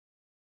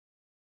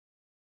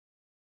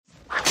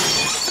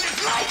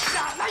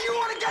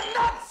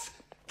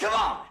Come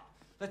on,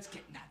 let's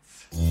get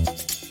nuts.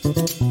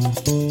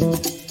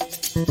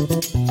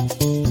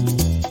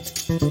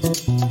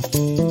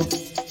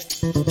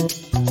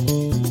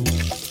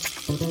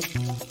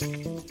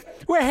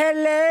 Well,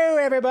 hello,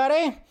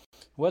 everybody.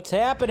 What's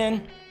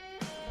happening?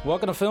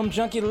 Welcome to Film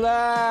Junkee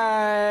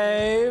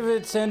Live.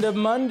 It's end of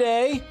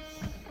Monday,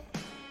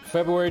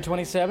 February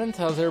 27th.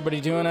 How's everybody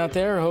doing out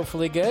there?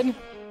 Hopefully good.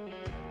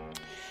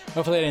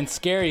 Hopefully I didn't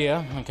scare you.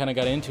 I kind of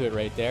got into it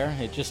right there.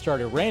 It just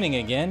started raining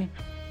again.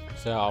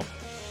 So,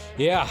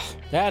 yeah,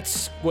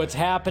 that's what's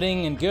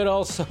happening in good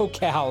old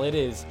SoCal. It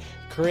is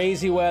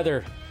crazy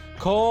weather.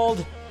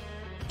 Cold.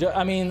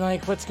 I mean,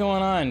 like, what's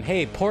going on?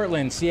 Hey,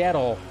 Portland,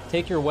 Seattle,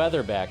 take your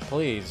weather back,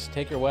 please.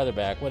 Take your weather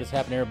back. What is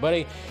happening,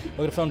 everybody?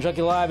 Welcome to Film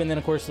Junkee Live. And then,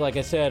 of course, like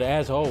I said,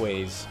 as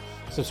always,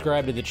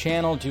 subscribe to the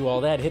channel, do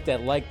all that. Hit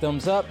that like,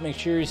 thumbs up. Make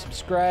sure you're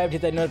subscribed.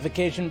 Hit that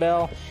notification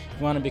bell. If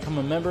you want to become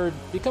a member,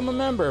 become a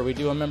member. We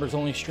do a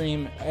members-only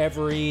stream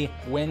every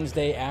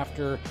Wednesday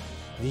after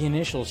the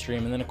initial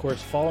stream. And then, of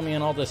course, follow me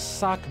on all the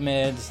sock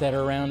meds that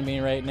are around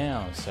me right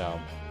now. So,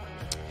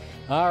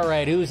 all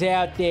right, who's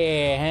out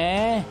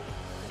there, huh?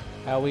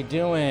 How we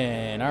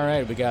doing? All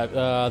right, we got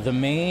the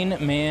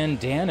main man,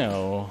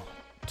 Dano,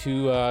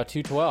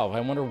 212. I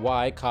wonder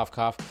why, cough,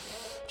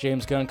 cough.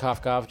 James Gunn,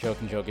 cough, cough,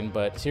 joking.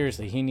 But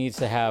seriously, he needs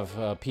to have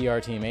a PR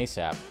team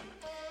ASAP.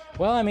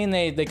 Well, I mean,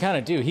 they kind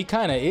of do. He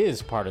kind of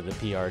is part of the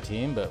PR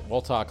team, but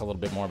we'll talk a little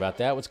bit more about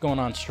that. What's going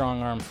on,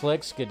 Strong Arm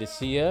Flicks? Good to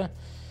see you.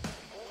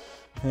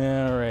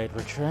 All right,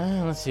 we're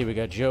trying. Let's see, we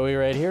got Joey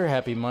right here.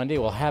 Happy Monday.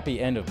 Well, happy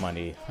end of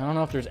Monday. I don't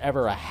know if there's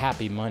ever a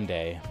happy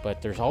Monday,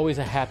 but there's always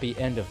a happy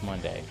end of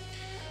Monday.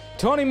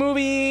 Tony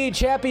Movie,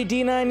 Chappie,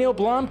 D9 Neil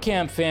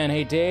Blomkamp fan.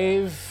 Hey,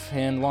 Dave,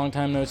 and long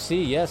time no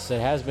see. Yes,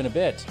 it has been a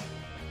bit.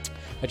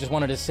 I just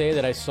wanted to say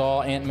that I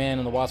saw Ant-Man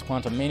and the Wasp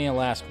Quantumania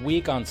last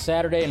week on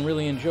Saturday and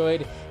really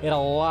enjoyed it a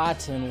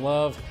lot and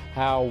love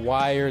how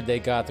wired they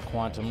got the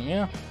quantum.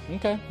 Yeah,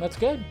 okay, that's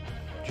good.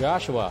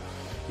 Joshua,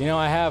 you know,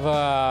 I have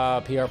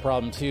a PR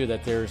problem too,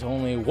 that there's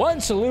only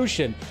one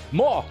solution.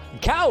 More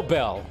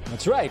cowbell.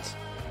 That's right.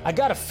 I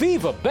got a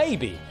fever,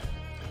 baby.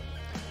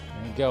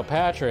 There you go,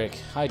 Patrick.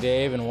 Hi,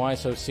 Dave, and why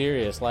so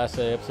serious? Last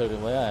episode,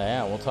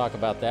 yeah, we'll talk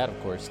about that, of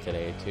course,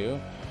 today, too.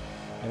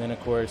 And then, of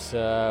course,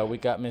 we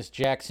got Miss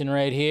Jackson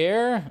right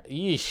here.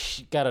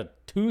 Yeesh, got a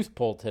tooth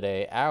pulled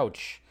today.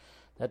 Ouch.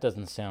 That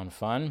doesn't sound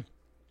fun.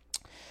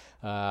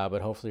 But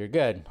hopefully you're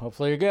good.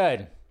 Hopefully you're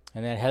good.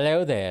 And then,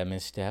 hello there,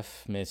 Miss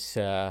Steph. Miss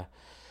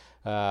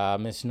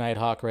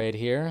Nighthawk right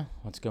here.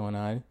 What's going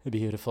on?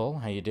 Beautiful.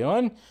 How you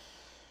doing?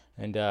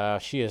 And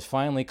she is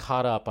finally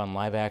caught up on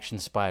live-action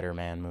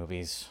Spider-Man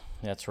movies.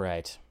 That's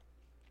right.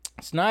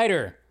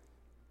 Snyder.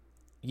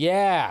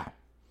 Yeah.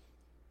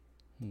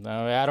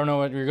 I don't know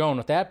what you're going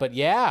with that, but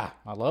yeah,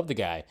 I love the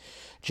guy.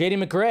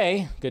 JD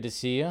McRae, good to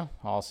see you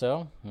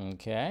also.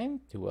 Okay,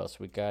 who else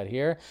we got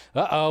here?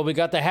 Uh-oh, we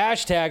got the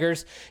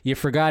hashtaggers. You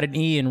forgot an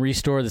E and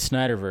restore the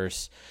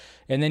Snyderverse.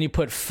 And then you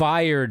put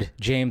fired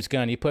James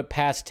Gunn. You put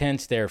past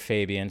tense there,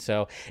 Fabian.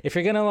 So if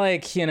you're going to,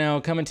 like, you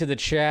know, come into the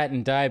chat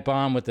and dive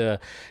bomb with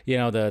the, you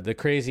know, the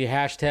crazy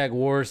hashtag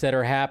wars that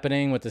are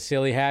happening with the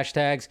silly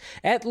hashtags,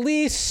 at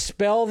least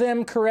spell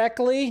them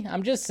correctly.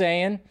 I'm just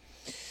saying.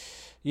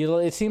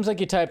 It seems like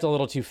you typed a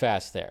little too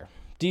fast there.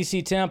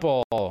 DC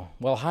Temple.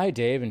 Well, hi,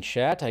 Dave and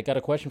chat. I got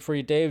a question for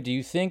you, Dave. Do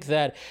you think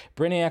that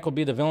Brainiac will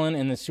be the villain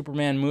in the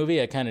Superman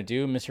movie? I kind of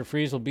do. Mr.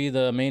 Freeze will be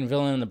the main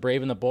villain in the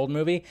Brave and the Bold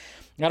movie.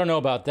 I don't know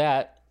about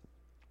that.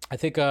 I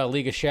think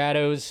League of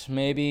Shadows,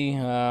 maybe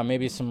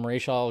some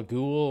Ra's al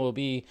Ghul will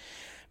be,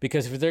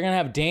 because if they're going to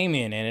have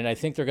Damian in it, I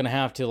think they're going to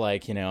have to,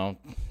 like, you know,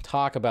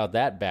 talk about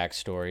that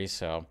backstory.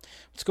 So,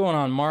 what's going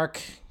on,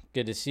 Mark?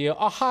 Good to see you.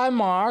 Oh, hi,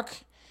 Mark.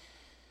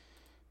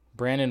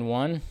 Brandon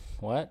won?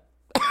 What?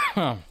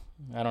 I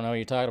don't know what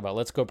you're talking about.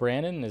 Let's go,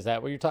 Brandon. Is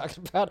that what you're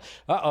talking about?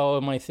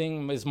 Uh-oh,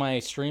 is my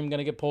stream going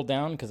to get pulled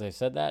down because I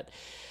said that?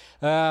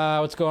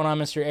 What's going on,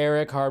 Mr.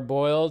 Eric,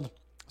 hard-boiled?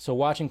 So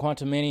watching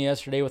Quantumania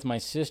yesterday with my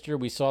sister,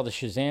 we saw the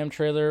Shazam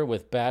trailer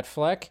with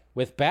Batfleck.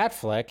 With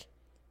Batfleck?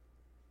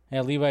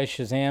 Yeah, Levi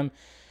Shazam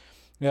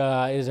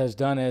is as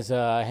done as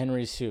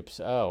Henry Soups.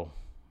 Oh,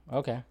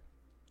 okay.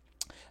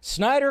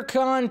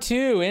 SnyderCon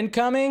 2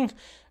 incoming?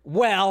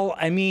 Well,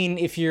 I mean,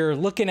 if you're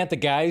looking at the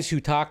guys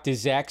who talk to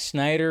Zack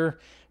Snyder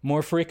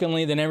more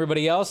frequently than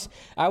everybody else,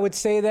 I would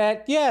say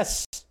that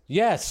yes,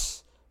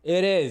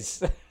 it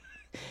is.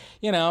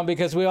 You know,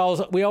 because we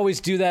always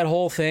do that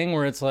whole thing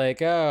where it's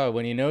like, oh,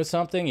 when you know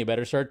something, you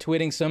better start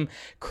tweeting some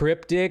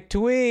cryptic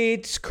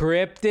tweets.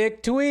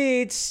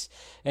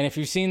 And if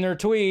you've seen their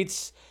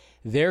tweets,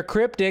 they're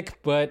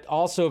cryptic, but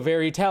also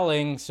very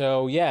telling.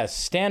 So yes,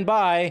 stand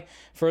by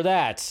for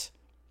that.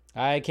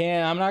 I'm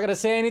not going to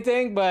say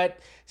anything, but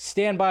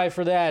stand by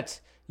for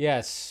that.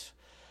 Yes,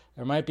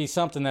 there might be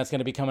something that's going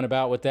to be coming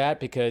about with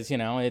that, because, you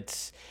know,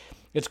 it's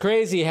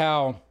crazy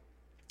how,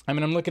 I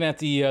mean, I'm looking at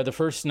the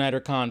first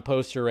SnyderCon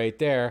poster right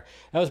there.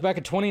 That was back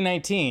in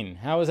 2019.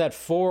 How was that?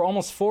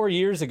 Almost 4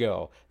 years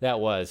ago. That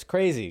was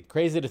crazy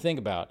to think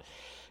about.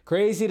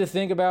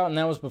 And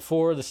that was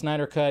before the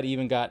Snyder Cut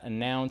even got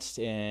announced.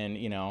 And,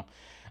 you know,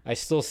 I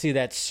still see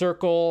that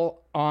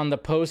circle on the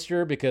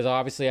poster because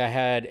obviously I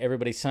had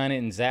everybody sign it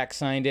and Zach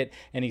signed it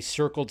and he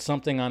circled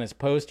something on his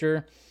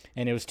poster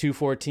and it was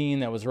 214.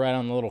 That was right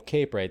on the little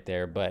cape right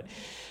there. But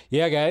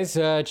yeah, guys,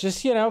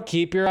 just,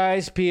 keep your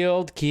eyes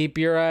peeled. Keep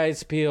your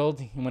eyes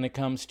peeled when it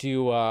comes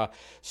to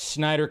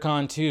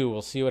SnyderCon 2.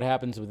 We'll see what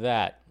happens with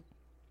that.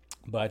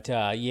 But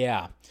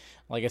yeah.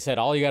 Like I said,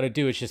 all you got to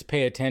do is just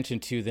pay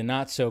attention to the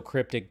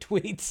not-so-cryptic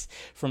tweets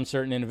from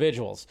certain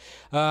individuals.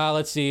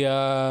 Let's see.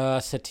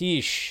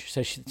 Satish,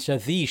 I should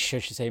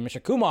say,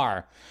 Mr.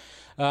 Kumar.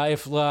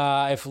 If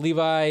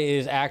Levi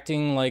is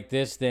acting like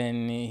this,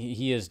 then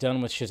he is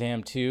done with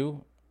Shazam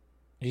 2.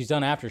 He's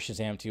done after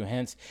Shazam 2,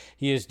 hence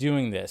he is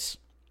doing this.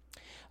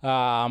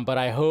 But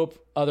I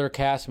hope other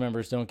cast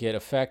members don't get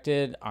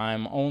affected.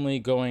 I'm only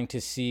going to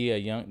see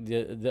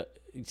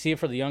see it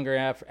for the younger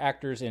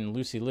actors in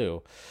Lucy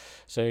Liu.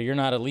 So you're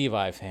not a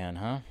Levi fan,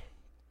 huh?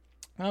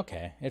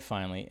 Okay,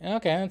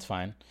 okay, that's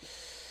fine.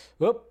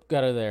 Whoop,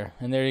 got her there,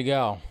 and there you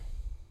go.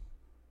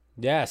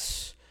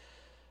 Yes,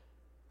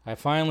 I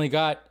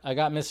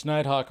got Miss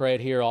Nighthawk right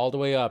here, all the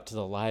way up to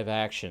the live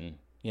action.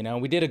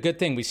 We did a good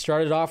thing. We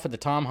started off with the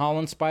Tom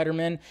Holland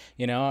Spider-Man,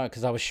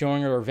 because I was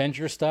showing her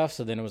Avenger stuff.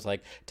 So then it was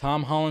like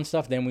Tom Holland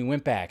stuff. Then we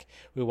went back.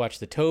 We watched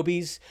the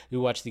Tobys, we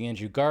watched the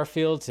Andrew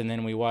Garfields, and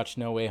then we watched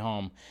No Way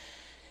Home.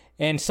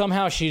 And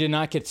somehow she did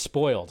not get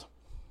spoiled.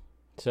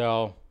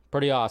 So,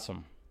 pretty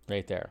awesome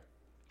right there.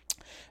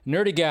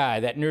 Nerdy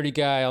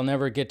guy, I'll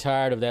never get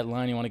tired of that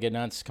line. You want to get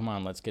nuts? Come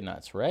on, let's get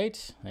nuts,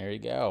 right? There you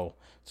go.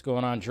 What's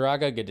going on,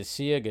 Draga? Good to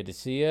see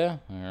you.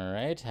 All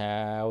right,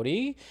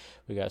 howdy.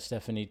 We got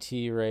Stephanie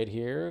T right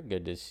here.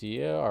 Good to see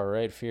you. All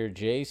right, Fear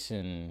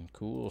Jason.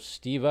 Cool.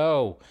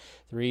 Steve-O,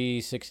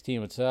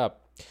 316, what's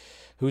up?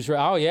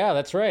 Oh, yeah,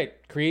 that's right.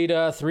 Creed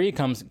 3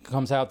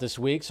 comes out this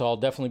week, so I'll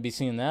definitely be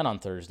seeing that on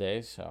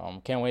Thursday. So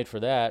can't wait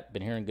for that.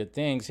 Been hearing good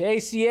things.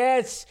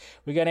 ACS,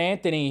 we got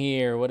Anthony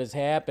here. What is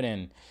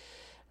happening?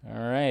 All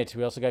right,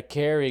 we also got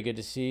Carrie. Good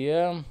to see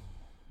you.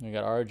 We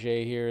got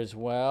RJ here as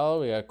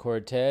well. We got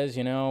Cortez,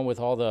 with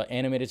all the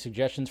animated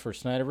suggestions for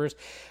Snyderverse.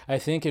 I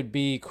think it'd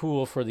be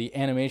cool for the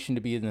animation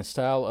to be in the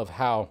style of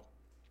how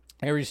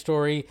every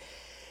story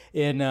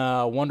in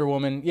Wonder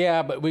Woman,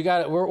 but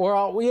we're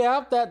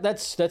all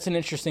that's an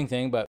interesting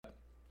thing, but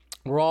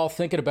we're all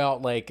thinking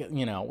about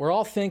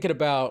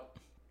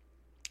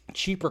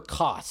cheaper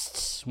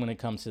costs when it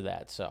comes to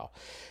that. So,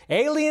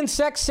 alien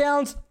sex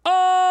sounds.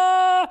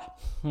 All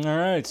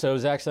right, so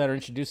Zack Snyder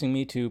introducing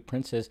me to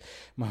Princess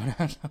Mona.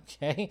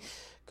 Okay,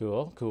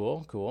 cool.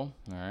 All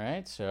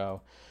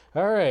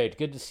right,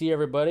 good to see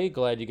everybody.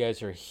 Glad you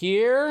guys are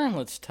here.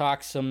 Let's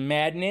talk some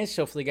madness.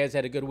 Hopefully, you guys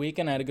had a good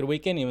weekend. I had a good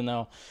weekend, even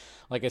though,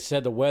 like I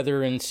said, the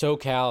weather in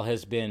SoCal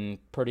has been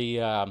pretty,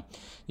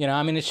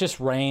 it's just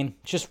rain.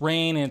 It's just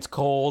rain and it's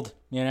cold,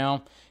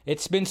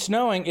 It's been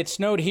snowing. It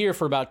snowed here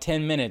for about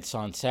 10 minutes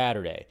on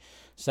Saturday.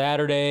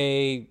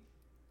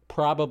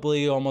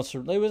 Probably almost,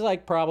 it was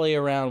like probably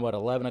around,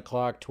 11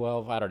 o'clock,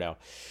 12, I don't know.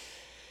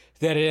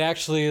 That it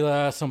actually,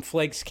 some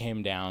flakes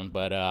came down.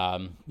 But,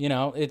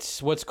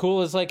 it's, what's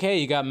cool is like, hey,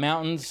 you got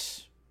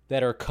mountains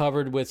that are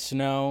covered with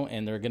snow,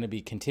 and they're going to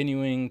be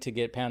continuing to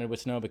get pounded with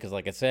snow because,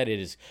 like I said, it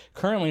is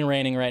currently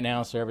raining right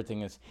now, so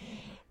everything is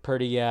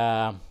pretty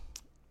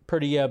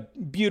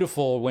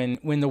beautiful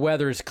when the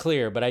weather is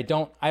clear. But I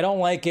don't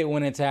like it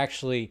when it's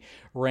actually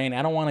rain.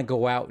 I don't want to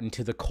go out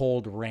into the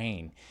cold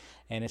rain,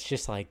 and it's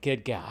just like,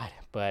 good God.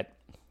 But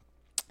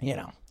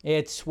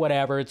it's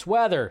whatever. It's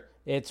weather.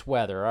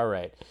 All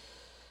right.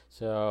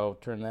 So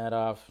turn that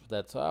off.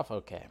 That's off.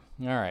 Okay.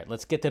 All right.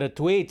 Let's get to the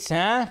tweets,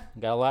 huh?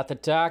 Got a lot to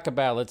talk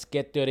about. Let's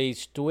get to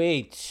these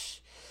tweets.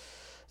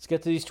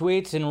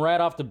 And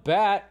right off the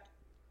bat,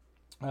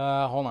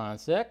 hold on a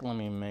sec. Let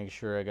me make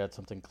sure I got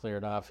something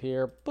cleared off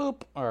here.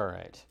 Boop. All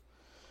right.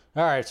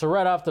 So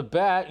right off the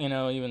bat,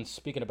 even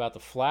speaking about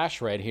the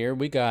Flash right here,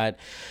 we got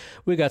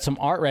some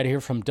art right here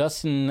from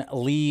Dustin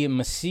Lee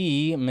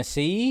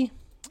Massey.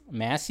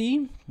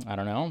 I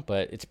don't know,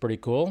 but it's pretty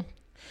cool.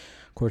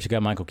 Of course, you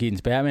got Michael Keaton's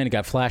Batman. You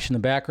got Flash in the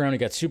background. You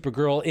got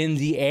Supergirl in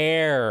the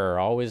air.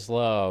 Always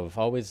love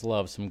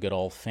some good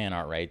old fan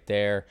art right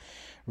there.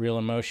 Real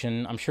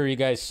emotion. I'm sure you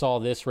guys saw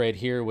this right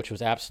here, which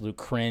was absolute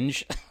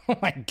cringe. Oh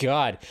my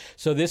God.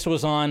 So this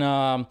was on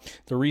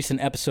the recent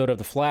episode of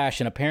The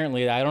Flash, and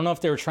apparently, I don't know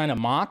if they were trying to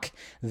mock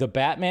the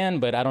Batman,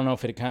 but I don't know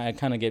if it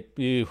kind of get,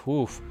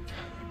 oof.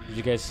 Did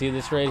you guys see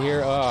this right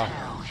here?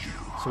 Oh.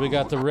 So we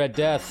got the Red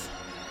Death,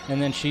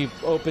 and then she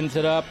opens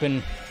it up,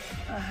 and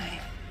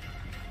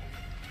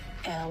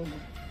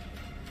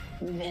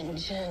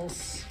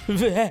vengeance.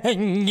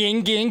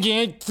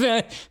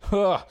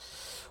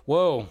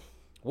 Whoa.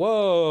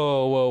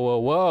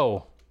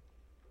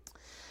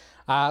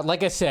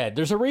 Like I said,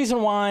 there's a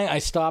reason why I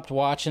stopped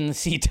watching the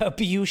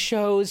CW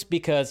shows,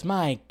 because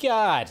my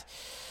God,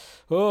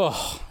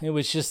 it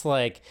was just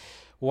like,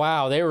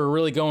 wow, they were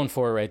really going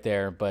for it right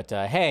there. But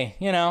hey,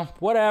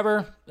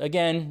 whatever.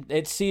 Again,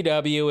 it's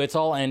CW. It's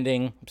all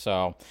ending.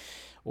 So,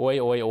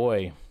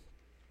 oi.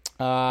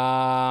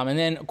 And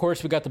then, of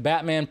course, we got the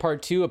Batman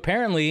Part 2.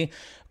 Apparently,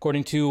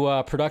 according to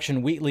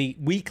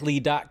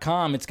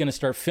productionweekly.com, it's going to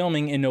start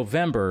filming in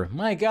November.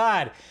 My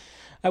God,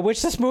 I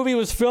wish this movie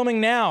was filming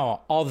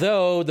now.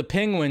 Although the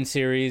Penguin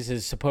series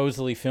is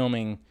supposedly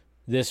filming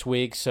this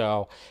week,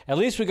 so at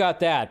least we got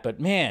that. But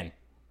man,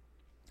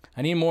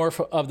 I need more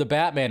of the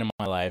Batman in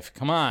my life.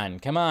 Come on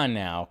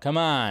now. Come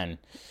on.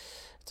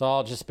 It's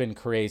all just been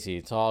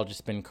crazy.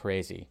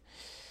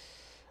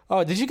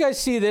 Oh, did you guys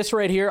see this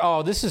right here?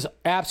 Oh, this is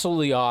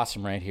absolutely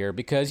awesome right here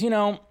because,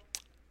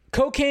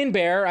 Cocaine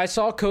Bear, I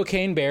saw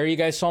Cocaine Bear. You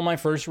guys saw my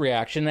first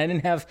reaction. I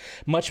didn't have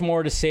much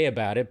more to say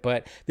about it,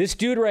 but this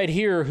dude right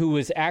here who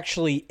was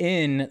actually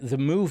in the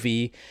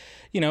movie,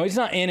 he's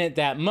not in it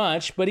that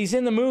much, but he's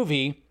in the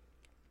movie.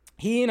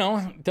 He,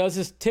 does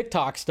his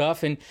TikTok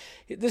stuff, and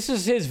this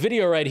is his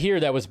video right here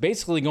that was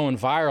basically going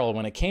viral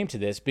when it came to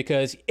this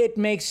because it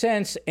makes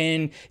sense,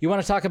 and you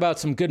want to talk about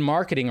some good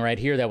marketing right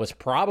here that was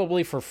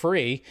probably for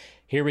free.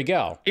 Here we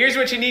go. Here's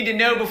what you need to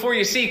know before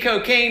you see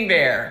Cocaine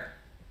Bear.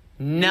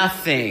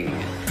 Nothing.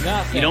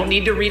 You don't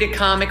need to read a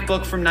comic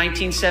book from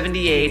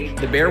 1978.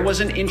 The bear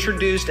wasn't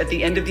introduced at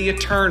the end of the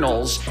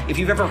Eternals. If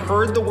you've ever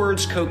heard the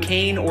words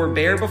cocaine or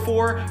bear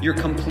before, you're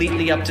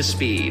completely up to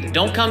speed.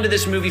 Don't come to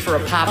this movie for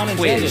a pop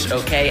quiz,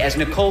 okay? As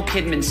Nicole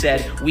Kidman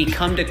said, we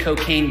come to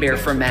Cocaine Bear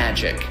for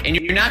magic. And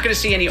you're not going to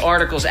see any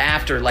articles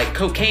after, like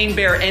Cocaine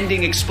Bear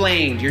ending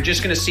explained. You're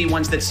just going to see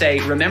ones that say,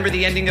 remember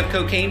the ending of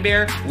Cocaine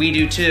Bear? We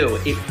do too.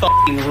 It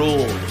f***ing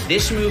ruled.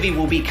 This movie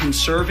will be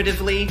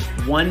conservatively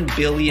 1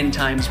 billion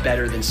times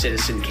better than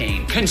Citizen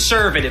Kane.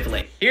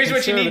 Conservatively. Here's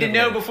what you need to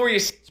know before you...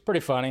 It's pretty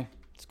funny.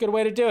 It's a good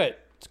way to do it.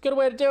 It's a good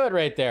way to do it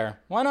right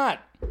there. Why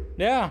not?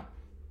 Yeah.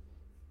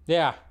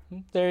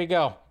 There you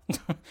go.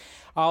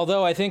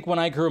 Although I think when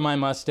I grew my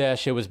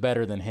mustache, it was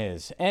better than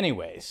his.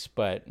 Anyways,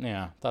 but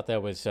yeah, thought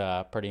that was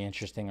pretty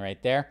interesting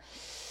right there.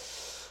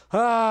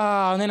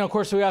 And then, of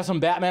course, we got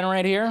some Batman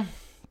right here.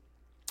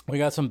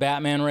 When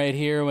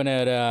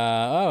it,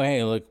 oh,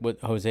 hey, look what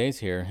Jose's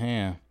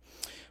here.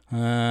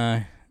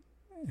 Yeah.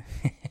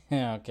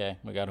 Okay,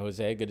 we got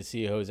Jose. Good to see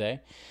you, Jose.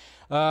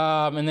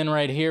 And then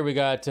right here we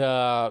got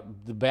the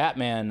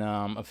Batman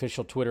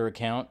official Twitter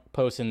account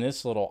posting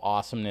this little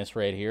awesomeness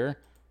right here.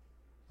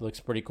 Looks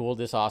pretty cool.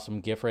 This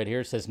awesome GIF right here.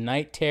 It says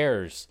Night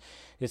Terrors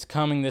is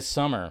coming this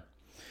summer.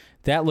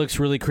 That looks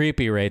really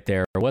creepy right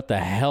there. What the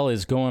hell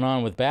is going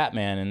on with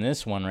Batman in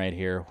this one right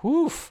here?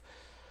 Woof.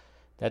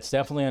 That's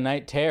definitely a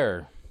night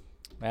terror.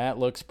 That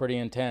looks pretty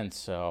intense,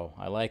 so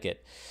I like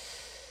it.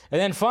 And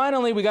then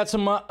finally, we got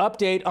some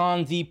update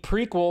on the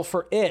prequel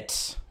for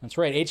It. That's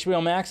right,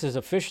 HBO Max is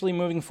officially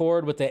moving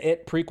forward with the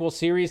It prequel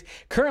series,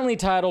 currently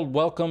titled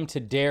Welcome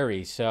to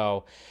Derry.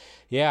 So,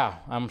 yeah,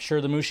 I'm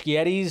sure the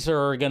Muschietis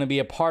are going to be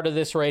a part of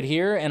this right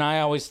here. And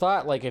I always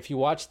thought, like, if you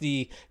watch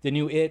the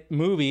new It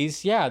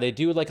movies, yeah, they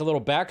do like a little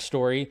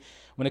backstory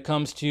when it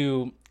comes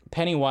to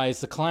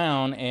Pennywise the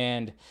Clown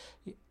and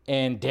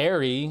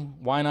Derry.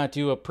 Why not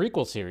do a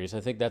prequel series? I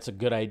think that's a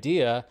good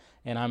idea,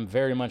 and I'm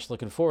very much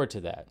looking forward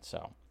to that.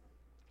 So.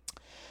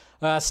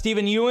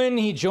 Stephen Ewan,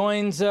 he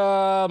joins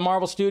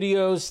Marvel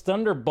Studios'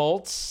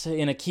 Thunderbolts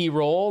in a key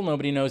role.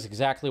 Nobody knows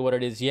exactly what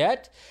it is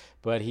yet,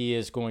 but he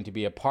is going to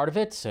be a part of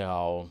it,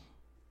 so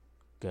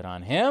good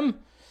on him.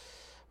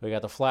 We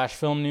got the Flash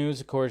film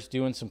news, of course,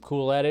 doing some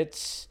cool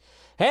edits.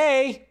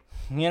 Hey,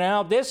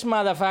 this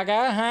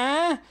motherfucker,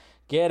 huh?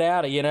 Get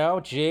out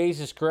of,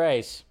 Jesus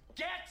Christ.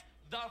 Get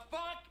the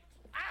fuck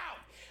out!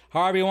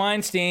 Harvey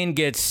Weinstein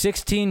gets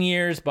 16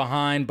 years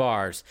behind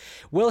bars.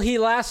 Will he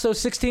last those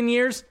 16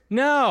 years?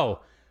 No.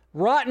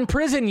 Rot in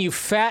prison, you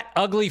fat,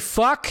 ugly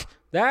fuck.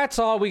 That's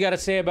all we got to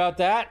say about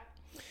that.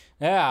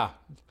 Yeah.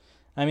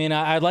 I mean,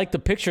 I like the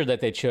picture that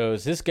they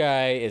chose. This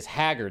guy is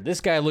haggard. This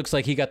guy looks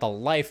like he got the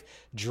life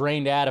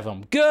drained out of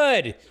him.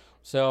 Good.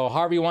 So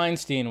Harvey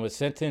Weinstein was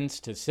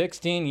sentenced to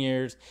 16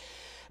 years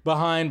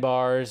behind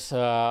bars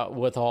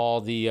with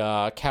all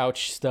the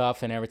couch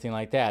stuff and everything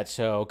like that.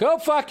 So go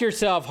fuck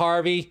yourself,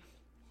 Harvey.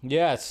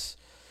 Yes.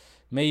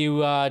 May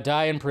you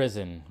die in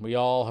prison. We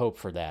all hope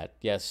for that.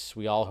 Yes,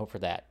 we all hope for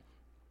that.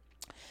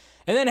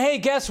 And then, hey,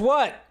 guess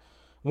what?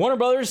 Warner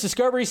Brothers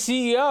Discovery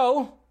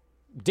CEO,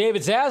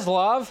 David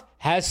Zaslav,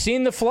 has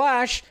seen The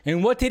Flash.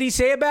 And what did he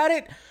say about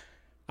it?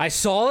 I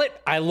saw it.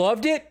 I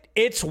loved it.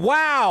 It's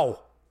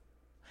wow.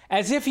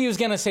 As if he was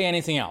going to say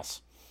anything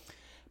else.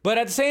 But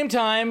at the same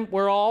time,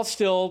 we're all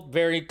still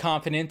very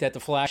confident that The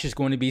Flash is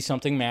going to be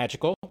something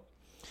magical.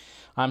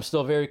 I'm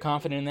still very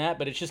confident in that,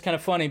 but it's just kind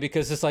of funny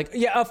because it's like,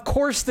 yeah, of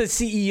course the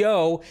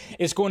CEO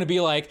is going to be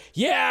like,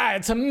 yeah,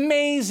 it's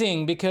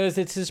amazing because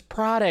it's his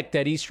product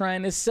that he's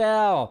trying to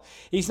sell.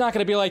 He's not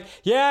going to be like,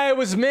 yeah, it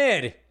was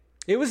mid.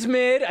 It was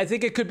mid. I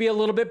think it could be a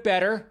little bit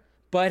better,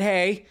 but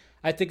hey,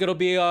 I think it'll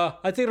be okay.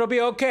 I think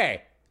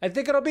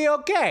it'll be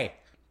okay.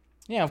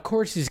 Yeah, of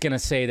course he's going to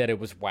say that it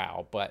was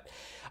wow, but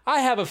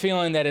I have a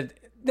feeling that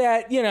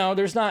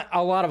there's not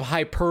a lot of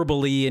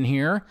hyperbole in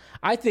here.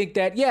 I think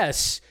that,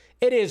 yes,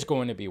 it is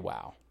going to be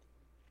wow.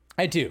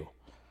 I do.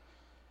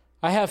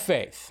 I have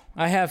faith.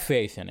 I have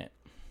faith in it.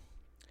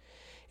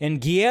 And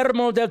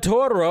Guillermo del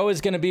Toro is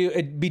going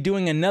to be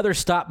doing another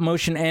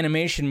stop-motion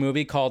animation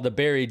movie called The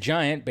Buried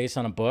Giant, based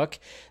on a book.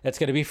 That's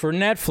going to be for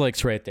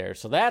Netflix right there.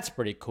 So that's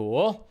pretty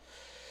cool.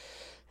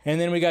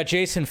 And then we got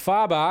Jason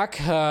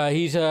Fabok.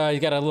 He's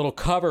got a little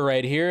cover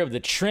right here of the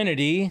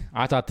Trinity.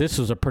 I thought this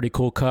was a pretty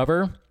cool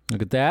cover.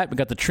 Look at that. We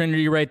got the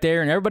Trinity right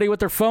there, and everybody with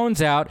their phones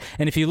out.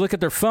 And if you look at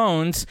their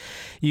phones,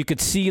 you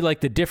could see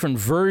like the different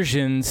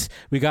versions.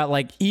 We got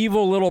like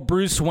evil little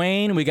Bruce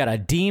Wayne. We got a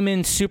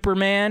demon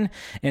Superman.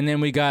 And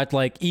then we got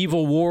like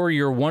evil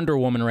warrior Wonder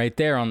Woman right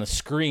there on the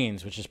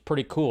screens, which is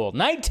pretty cool.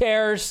 Night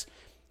Terrors,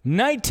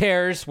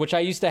 which I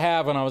used to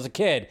have when I was a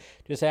kid.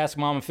 Just ask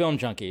Mama Film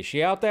Junkie. Is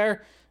she out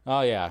there?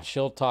 Oh, yeah.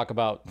 She'll talk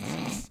about,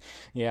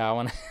 yeah,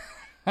 when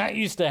I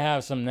used to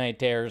have some night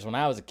terrors when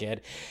I was a kid.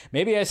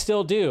 Maybe I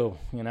still do,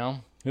 you know?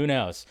 Who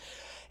knows?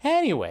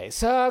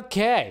 Anyways,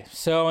 okay.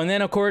 So, and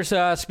then, of course,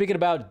 speaking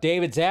about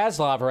David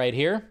Zaslav right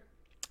here,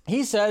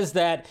 he says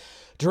that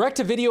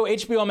direct-to-video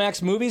HBO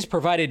Max movies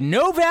provided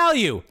no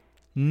value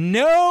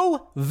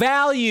to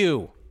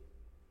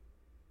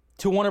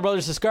Warner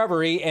Brothers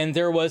Discovery, and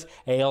there was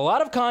a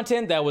lot of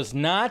content that was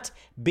not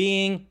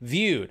being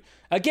viewed.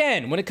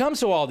 Again, when it comes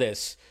to all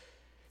this,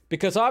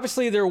 because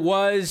obviously there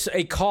was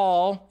a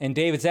call, and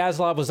David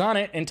Zaslav was on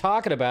it and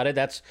talking about it.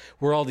 That's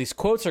where all these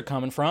quotes are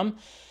coming from.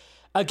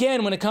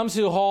 Again, when it comes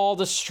to all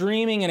the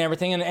streaming and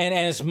everything, and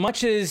as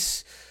much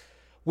as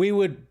we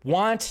would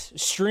want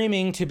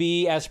streaming to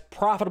be as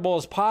profitable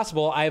as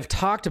possible, I've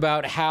talked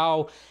about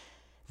how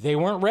they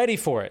weren't ready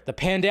for it. The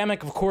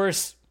pandemic, of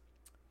course,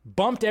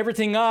 bumped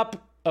everything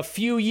up a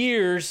few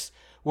years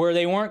where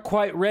they weren't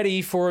quite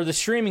ready for the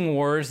streaming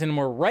wars, and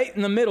we're right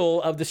in the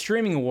middle of the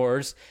streaming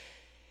wars.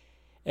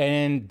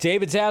 And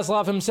David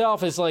Zaslav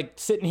himself is like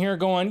sitting here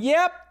going,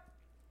 yep,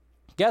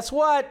 guess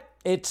what?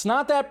 It's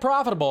not that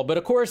profitable. But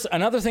of course,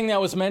 another thing that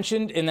was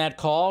mentioned in that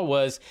call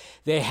was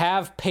they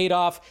have paid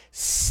off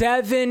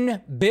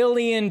 $7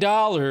 billion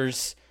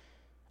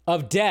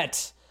of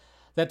debt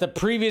that the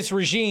previous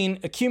regime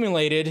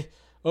accumulated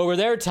over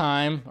their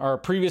time, or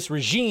previous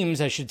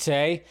regimes, I should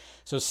say.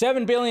 So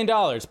 $7 billion,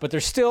 but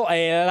there's still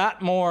a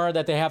lot more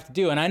that they have to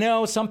do. And I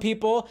know some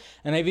people,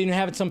 and I've even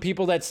had some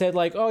people that said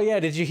like, oh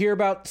yeah, did you hear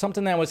about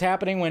something that was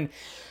happening when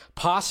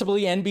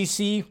possibly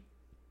NBC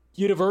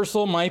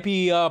Universal might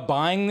be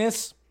buying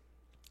this?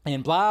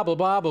 And blah, blah,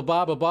 blah, blah,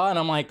 blah, blah, blah. And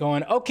I'm like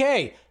going,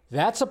 okay,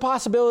 that's a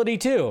possibility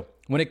too.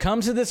 When it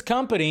comes to this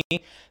company,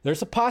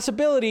 there's a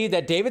possibility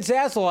that David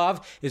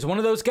Zaslav is one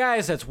of those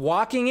guys that's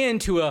walking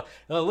into a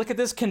look at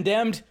this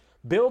condemned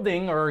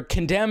building or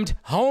condemned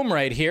home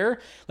right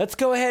here. Let's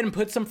go ahead and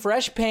put some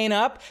fresh paint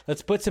up.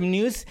 Let's put some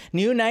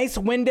new nice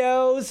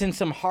windows and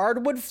some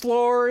hardwood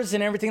floors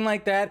and everything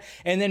like that.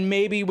 And then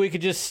maybe we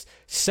could just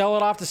sell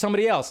it off to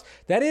somebody else.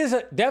 That is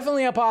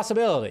definitely a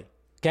possibility.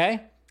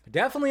 Okay?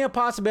 Definitely a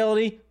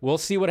possibility. We'll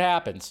see what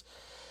happens.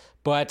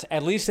 But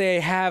at least they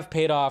have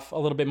paid off a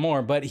little bit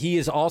more. But he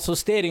is also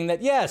stating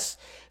that, yes,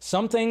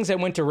 some things that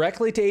went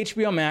directly to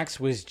HBO Max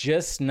was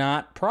just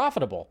not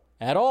profitable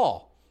at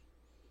all.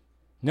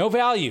 No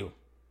value.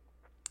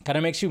 Kind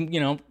of makes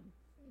you,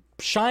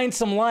 shine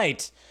some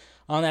light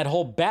on that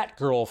whole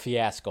Batgirl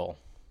fiasco.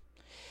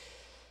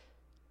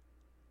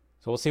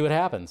 So we'll see what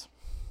happens.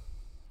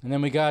 And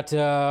then we got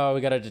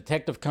a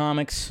Detective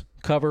Comics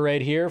cover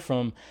right here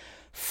from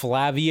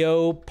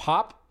Flavio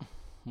Pop,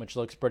 which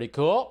looks pretty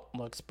cool.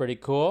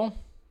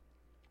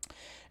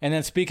 And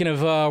then speaking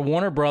of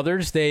Warner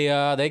Brothers,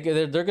 they're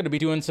going to be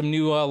doing some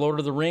new Lord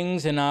of the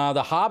Rings and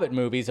the Hobbit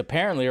movies.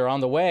 Apparently are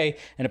on the way,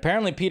 and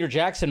apparently Peter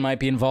Jackson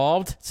might be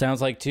involved.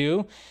 Sounds like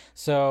too.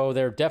 So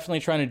they're definitely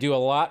trying to do a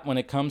lot when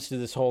it comes to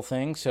this whole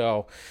thing.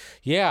 So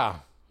yeah,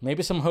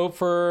 maybe some hope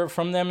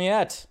from them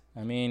yet.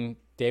 I mean,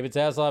 David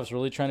Zaslav's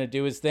really trying to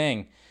do his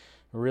thing.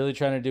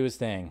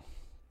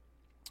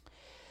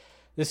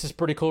 This is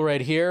pretty cool right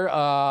here.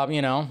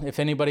 If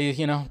anybody,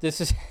 this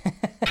is...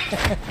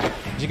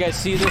 Did you guys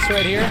see this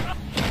right here?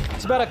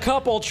 It's about a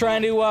couple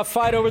trying to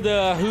fight over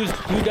who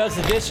does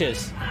the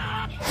dishes.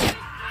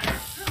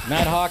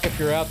 Nighthawk, if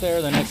you're out there,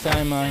 the next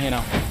time,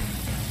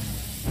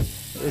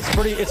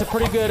 it's a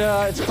pretty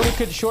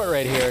good short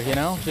right here,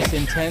 just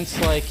intense,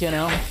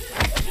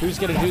 who's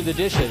gonna do the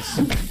dishes.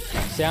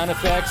 Sound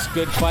effects,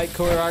 good fight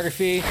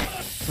choreography,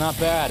 it's not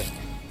bad.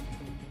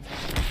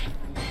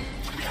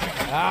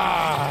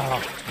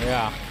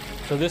 Yeah.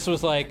 So this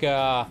was like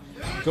going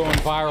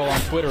viral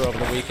on Twitter over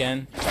the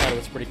weekend. I thought it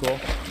was pretty cool.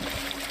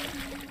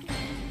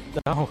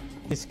 Oh,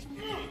 he's...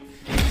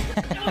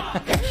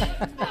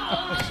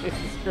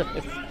 Jesus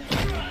Christ.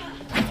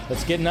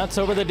 Let's get nuts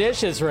over the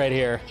dishes right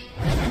here.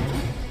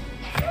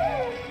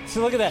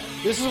 So look at that.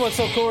 This is what's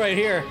so cool right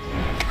here.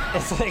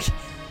 It's like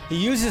he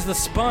uses the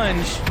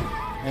sponge,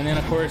 and then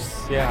of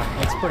course,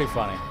 yeah, it's pretty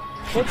funny.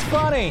 It's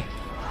funny.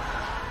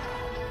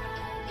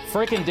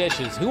 Freaking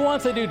dishes. Who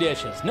wants to do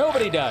dishes?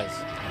 Nobody does.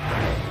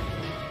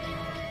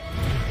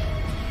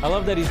 I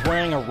love that he's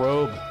wearing a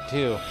robe,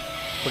 too.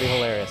 Pretty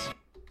hilarious.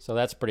 So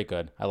that's pretty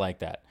good. I like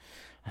that.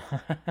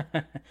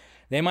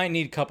 They might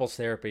need couples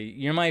therapy.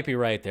 You might be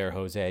right there,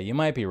 Jose. You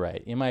might be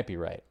right.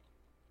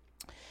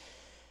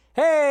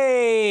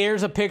 Hey,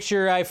 here's a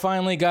picture I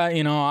finally got.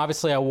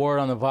 Obviously I wore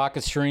it on the Vodka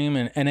stream.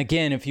 And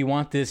again, if you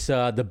want this,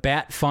 the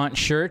Bat font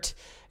shirt,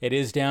 it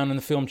is down in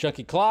the Film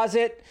Junkie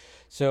closet.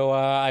 So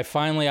I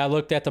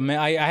looked at the mail.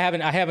 I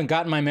haven't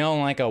gotten my mail in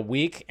like a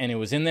week, and it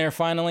was in there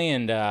finally.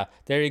 And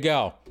there you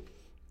go.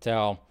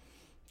 So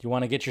if you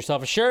want to get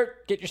yourself a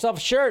shirt, get yourself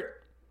a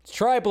shirt. It's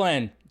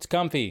Tri-Blend. It's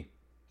comfy.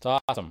 It's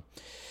awesome.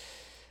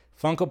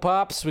 Funko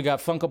Pops. We got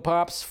Funko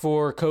Pops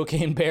for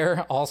Cocaine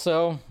Bear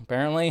also,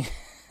 apparently.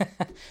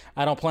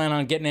 I don't plan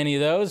on getting any of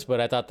those, but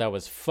I thought that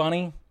was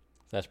funny.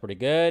 That's pretty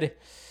good.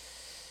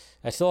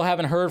 I still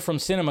haven't heard from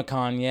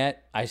CinemaCon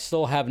yet.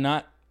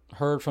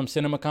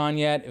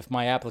 If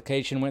my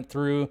application went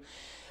through.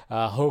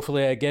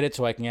 Hopefully I get it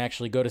so I can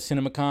actually go to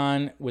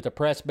CinemaCon with a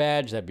press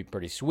badge. That'd be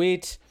pretty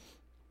sweet.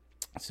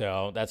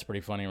 So that's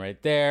pretty funny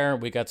right there.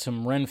 We got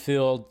some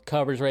Renfield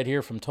covers right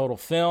here from Total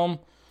Film,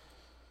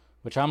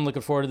 which I'm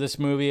looking forward to this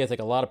movie. I think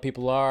a lot of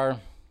people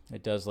are.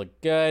 It does look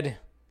good.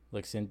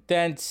 Looks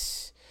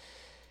intense.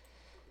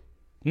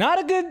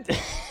 Not a good...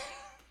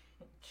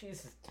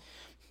 Jesus.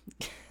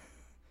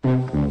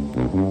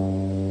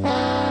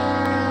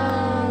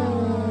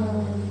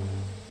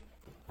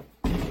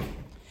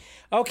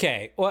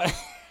 Okay. What?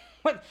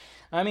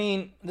 I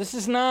mean, this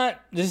is not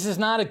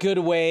a good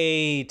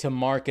way to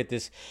market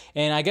this.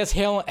 And I guess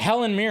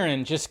Helen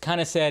Mirren just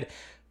kind of said,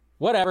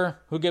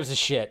 whatever, who gives a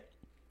shit?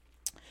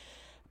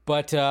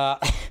 But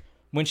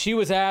when she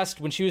was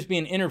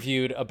being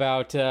interviewed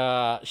about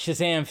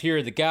Shazam!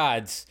 Fury of the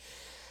Gods,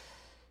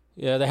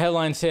 the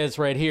headline says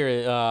right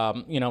here,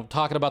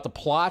 talking about the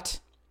plot,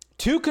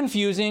 too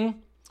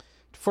confusing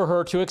for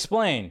her to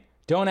explain.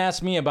 Don't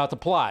ask me about the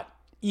plot.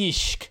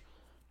 Ishk.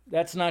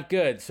 That's not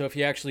good. So if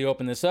you actually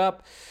open this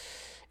up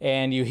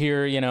and you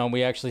hear,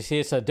 we actually see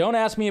it. So don't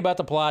ask me about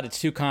the plot. It's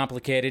too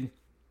complicated.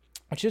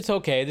 Which is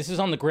okay. This is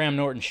on the Graham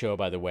Norton show,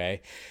 by the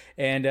way.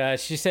 And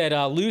she said,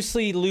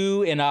 Lucy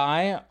Liu and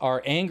I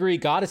are angry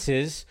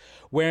goddesses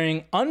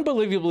wearing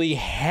unbelievably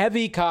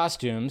heavy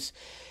costumes.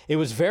 It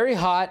was very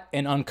hot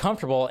and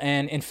uncomfortable.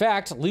 And in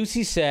fact,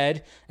 Lucy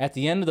said at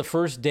the end of the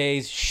first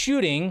day's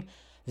shooting,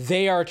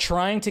 they are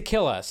trying to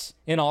kill us,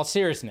 in all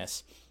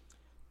seriousness.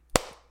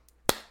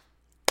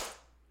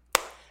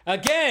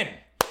 Again,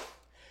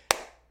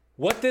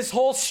 what this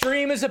whole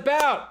stream is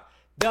about.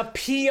 The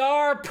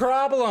PR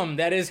problem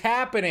that is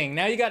happening.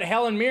 Now you got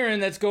Helen Mirren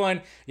that's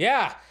going,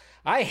 yeah,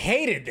 I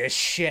hated this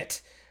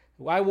shit.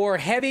 I wore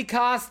heavy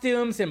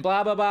costumes and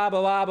blah, blah, blah,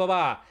 blah, blah,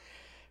 blah.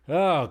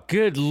 Oh,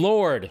 good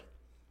Lord.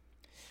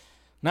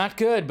 Not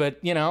good, but,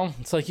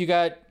 it's like you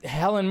got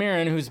Helen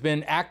Mirren who's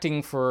been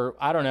acting for,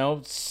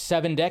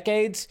 7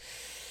 decades.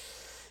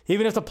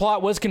 Even if the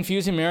plot was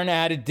confusing, Mirren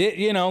added,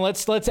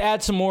 let's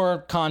add some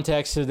more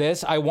context to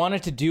this. I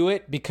wanted to do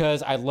it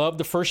because I loved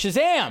the first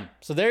Shazam.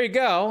 So there you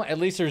go. At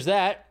least there's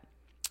that.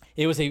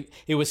 It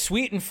was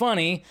sweet and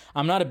funny.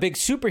 I'm not a big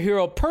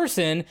superhero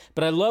person,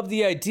 but I love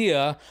the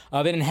idea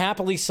of it and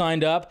happily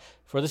signed up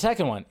for the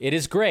second one. It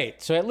is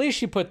great. So at least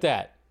she put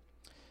that.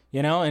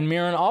 And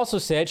Mirren also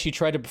said she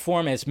tried to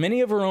perform as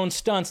many of her own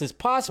stunts as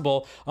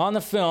possible on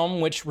the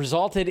film, which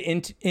resulted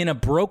in a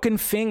broken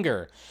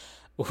finger.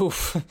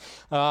 Oof.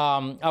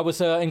 I was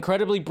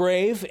incredibly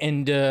brave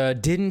and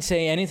didn't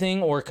say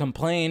anything or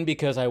complain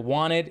because I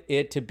wanted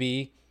it to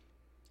be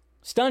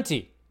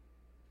stunty.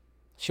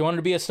 She wanted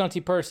to be a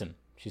stunty person,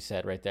 she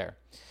said right there.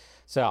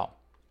 So,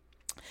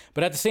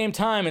 but at the same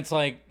time, it's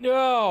like,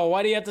 no,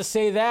 why do you have to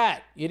say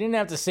that? You didn't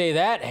have to say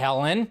that,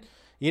 Helen.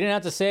 You didn't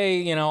have to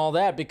say, all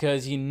that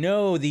because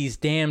these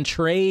damn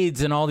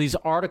trades and all these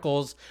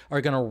articles are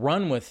going to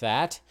run with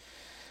that.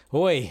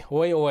 Oi,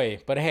 oi, oi.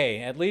 But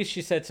hey, at least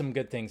she said some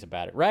good things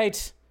about it,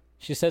 right?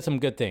 She said some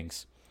good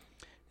things.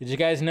 Did you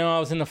guys know I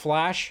was in the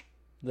Flash?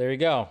 There you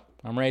go.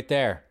 I'm right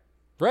there.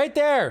 Right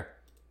there.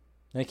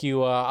 Thank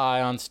you,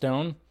 Ion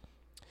Stone.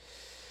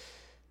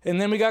 And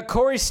then we got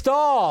Corey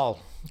Stoll.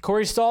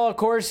 Corey Stoll, of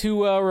course, who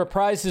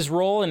reprised his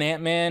role in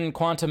Ant-Man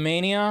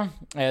Quantumania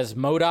as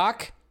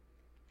MODOK.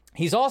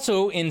 He's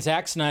also in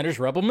Zack Snyder's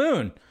Rebel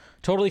Moon.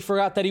 Totally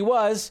forgot that he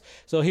was.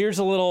 So here's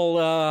a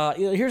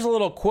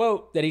little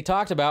quote that he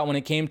talked about when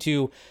it came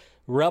to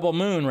Rebel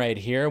Moon right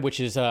here, which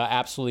is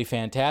absolutely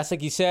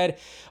fantastic. He said,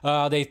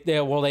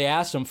 they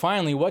asked him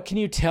finally, what can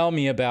you tell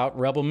me about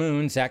Rebel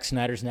Moon, Zack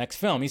Snyder's next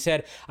film? He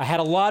said, I had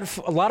a lot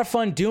of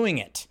fun doing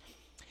it.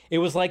 It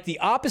was like the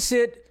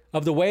opposite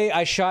of the way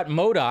I shot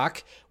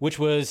MODOK, which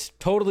was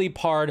totally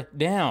pared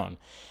down.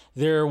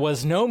 There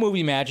was no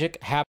movie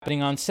magic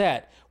happening on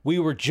set. We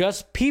were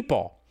just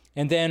people.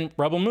 And then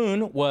Rebel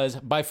Moon was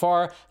by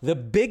far the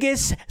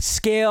biggest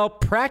scale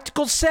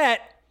practical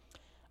set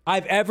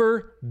I've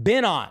ever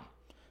been on.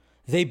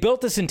 They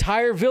built this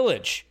entire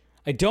village.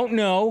 I don't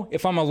know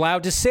if I'm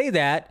allowed to say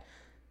that.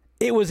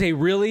 It was a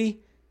really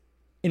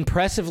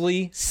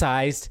impressively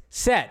sized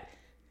set.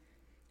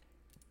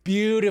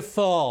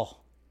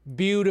 Beautiful.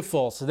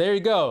 Beautiful. So there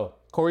you go.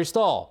 Corey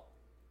Stoll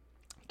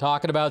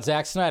talking about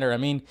Zack Snyder. I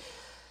mean,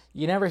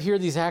 you never hear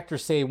these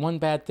actors say one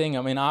bad thing.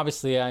 I mean,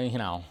 obviously,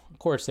 of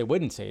course they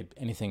wouldn't say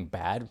anything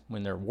bad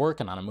when they're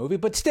working on a movie,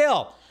 but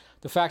still,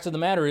 the fact of the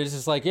matter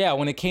is like, yeah,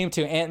 when it came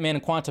to Ant-Man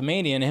and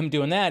Quantumania and him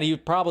doing that, he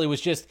probably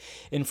was just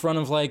in front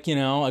of like,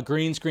 a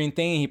green screen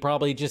thing. He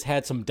probably just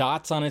had some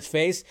dots on his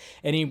face,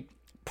 and he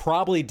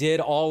probably did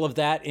all of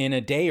that in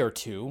a day or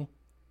two.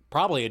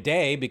 Probably a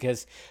day,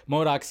 because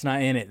MODOK's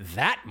not in it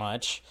that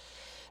much.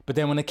 But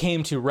then when it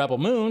came to Rebel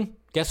Moon,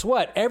 guess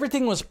what?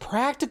 Everything was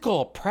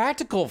practical,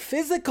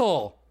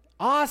 physical.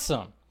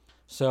 Awesome.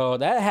 So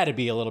that had to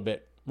be a little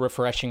bit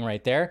refreshing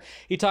right there.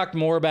 He talked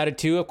more about it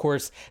too. Of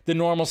course, the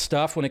normal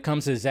stuff when it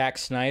comes to Zack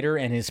Snyder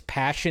and his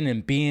passion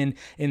and being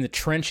in the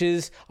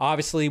trenches.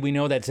 Obviously, we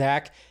know that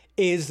Zack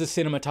is the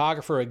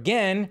cinematographer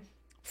again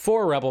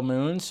for Rebel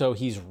Moon. So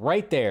he's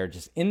right there,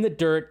 just in the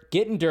dirt,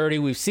 getting dirty.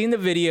 We've seen the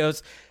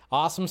videos.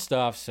 Awesome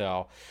stuff.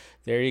 So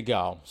there you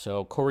go.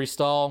 So Corey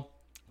Stoll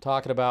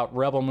talking about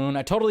Rebel Moon.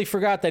 I totally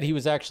forgot that he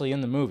was actually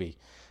in the movie.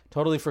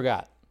 Totally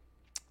forgot.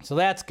 So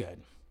that's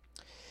good.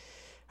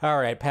 All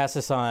right, pass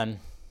this on.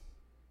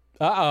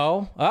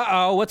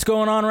 Uh-oh, what's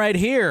going on right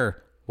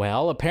here?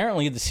 Well,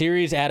 apparently the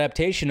series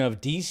adaptation of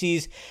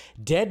DC's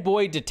Dead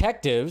Boy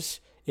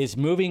Detectives is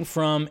moving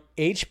from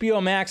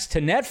HBO Max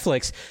to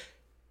Netflix.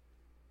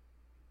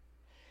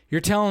 You're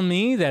telling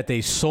me that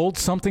they sold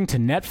something to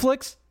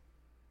Netflix?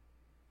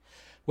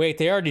 Wait,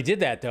 they already did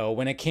that, though,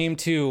 when it came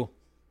to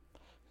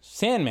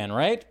Sandman,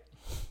 right?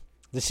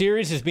 The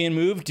series is being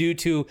moved due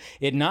to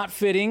it not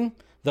fitting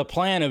the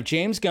plan of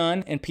James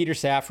Gunn and Peter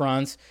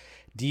Safran's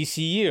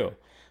DCU.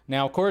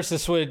 Now, of course,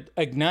 this would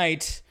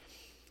ignite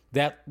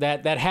that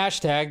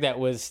hashtag that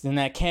was in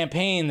that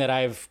campaign that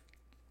I've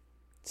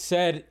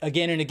said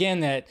again and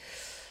again that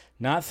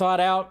not thought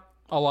out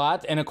a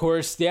lot. And of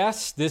course,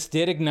 yes, this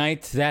did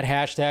ignite that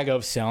hashtag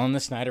of selling the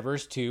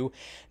Snyderverse to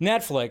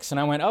Netflix. And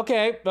I went,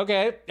 okay,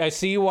 I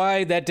see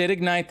why that did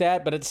ignite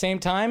that. But at the same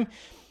time,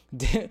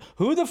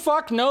 who the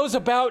fuck knows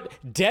about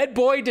Dead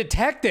Boy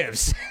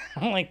Detectives?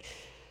 I'm like,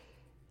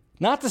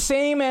 not the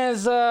same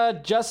as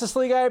Justice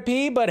League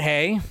IP, but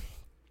hey,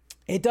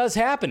 it does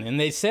happen. And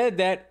they said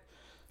that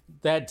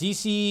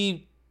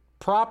DC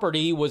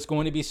property was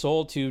going to be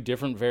sold to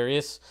different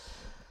various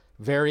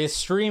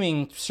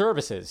streaming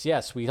services.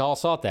 Yes, we all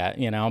saw that,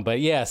 but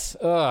yes,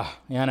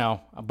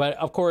 but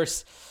of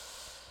course,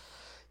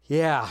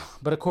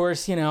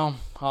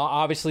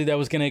 obviously that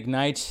was going to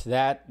ignite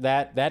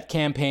that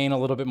campaign a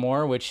little bit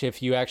more, which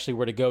if you actually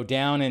were to go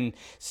down and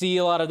see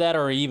a lot of that,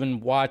 or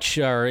even watch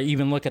or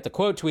even look at the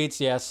quote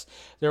tweets, yes,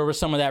 there was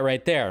some of that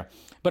right there.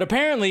 But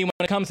apparently when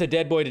it comes to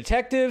Dead Boy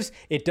Detectives,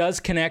 it does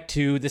connect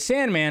to The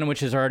Sandman,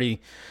 which is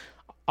already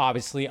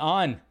obviously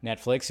on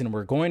Netflix, and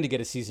we're going to get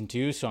a season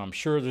 2, so I'm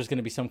sure there's going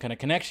to be some kind of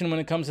connection when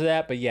it comes to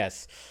that. But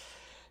yes,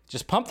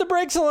 just pump the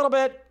brakes a little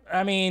bit.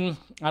 I mean,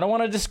 I don't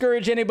want to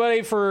discourage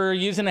anybody for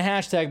using a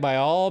hashtag. By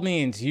all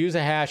means, use a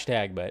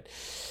hashtag, but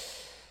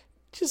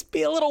just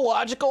be a little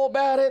logical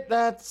about it.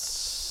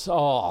 That's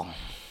all.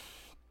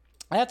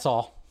 That's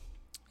all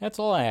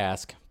I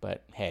ask.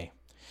 But hey,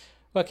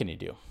 what can you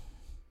do?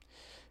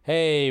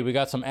 Hey, we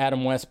got some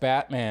Adam West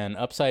Batman,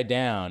 Upside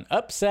Down.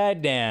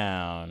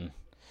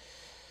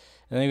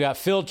 And then we got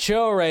Phil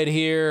Cho right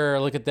here.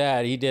 Look at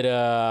that. He did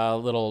a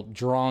little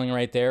drawing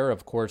right there,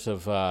 of course,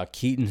 of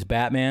Keaton's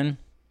Batman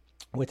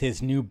with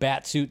his new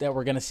bat suit that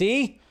we're going to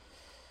see.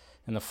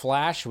 And the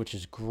Flash, which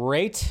is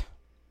great.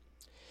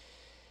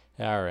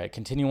 All right,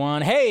 continue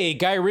on. Hey,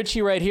 Guy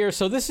Ritchie right here.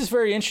 So this is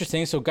very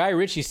interesting. So Guy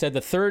Ritchie said the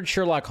third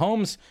Sherlock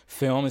Holmes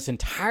film is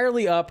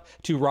entirely up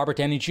to Robert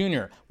Downey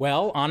Jr.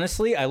 Well,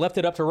 honestly, I left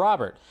it up to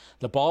Robert.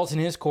 The ball's in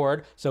his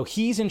court, so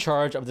he's in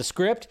charge of the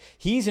script.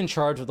 He's in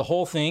charge of the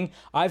whole thing.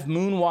 I've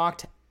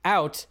moonwalked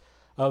out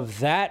of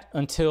that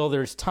until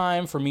there's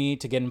time for me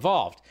to get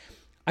involved.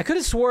 I could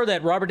have swore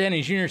that Robert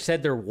Downey Jr.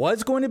 said there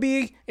was going to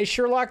be a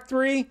Sherlock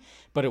 3,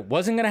 but it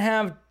wasn't going to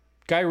have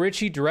Guy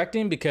Ritchie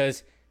directing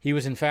because he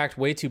was, in fact,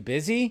 way too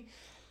busy.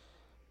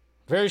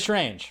 Very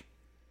strange.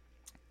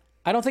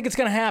 I don't think it's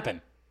going to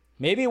happen.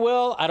 Maybe it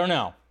will. I don't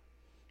know.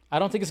 I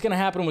don't think it's going to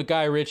happen with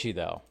Guy Ritchie,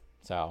 though.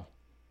 So,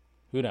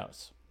 who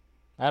knows?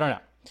 I don't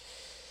know.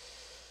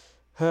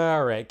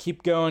 All right.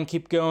 Keep going.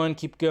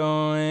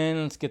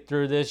 Let's get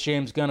through this.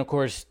 James Gunn, of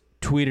course,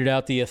 tweeted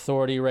out the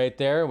authority right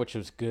there, which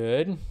was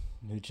good.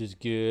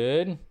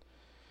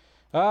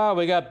 Oh,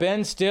 we got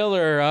Ben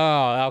Stiller.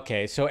 Oh,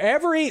 okay. So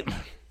every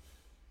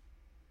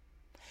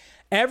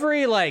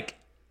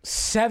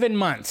 7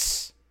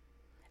 months,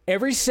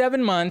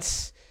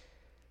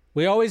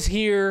 we always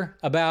hear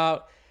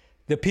about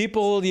the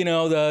people,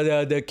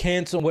 the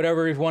cancel,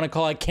 whatever you want to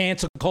call it,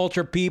 cancel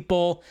culture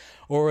people,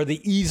 or the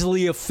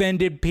easily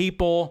offended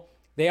people.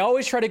 They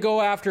always try to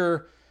go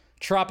after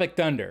Tropic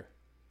Thunder.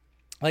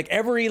 Like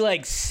every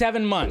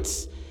 7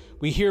 months,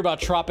 we hear about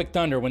Tropic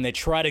Thunder when they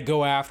try to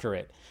go after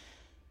it.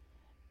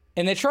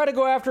 And they try to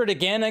go after it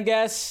again, I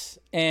guess.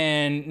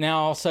 And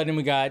now all of a sudden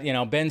we got,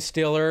 Ben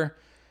Stiller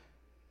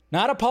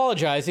not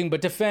apologizing,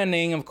 but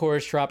defending, of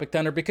course, Tropic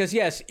Thunder, because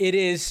yes, it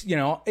is,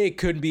 it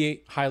could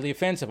be highly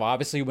offensive,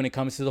 obviously, when it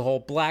comes to the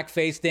whole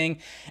blackface thing.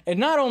 And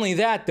not only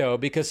that, though,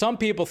 because some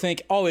people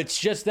think, oh, it's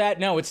just that.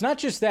 No, it's not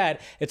just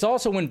that. It's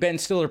also when Ben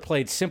Stiller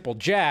played Simple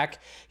Jack,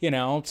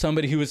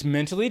 somebody who was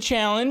mentally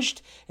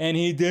challenged, and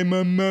he did,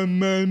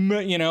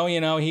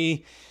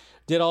 he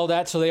did all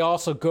that. So they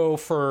also go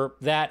for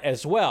that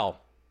as well.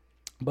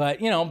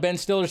 But, Ben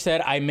Stiller said,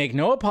 I make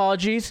no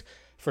apologies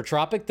for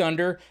Tropic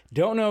Thunder.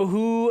 Don't know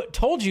who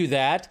told you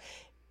that.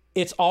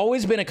 It's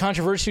always been a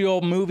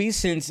controversial movie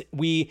since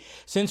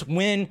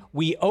when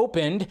we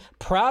opened.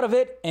 Proud of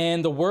it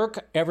and the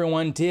work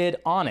everyone did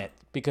on it.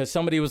 Because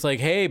somebody was like,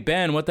 hey,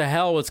 Ben, what the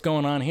hell? What's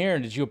going on here?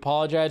 Did you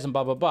apologize? And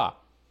blah, blah, blah.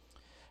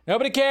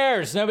 Nobody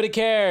cares. Nobody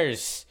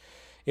cares.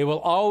 It will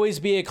always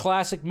be a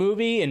classic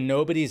movie, and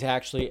nobody's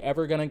actually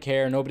ever going to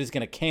care. Nobody's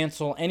going to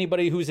cancel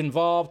anybody who's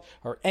involved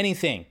or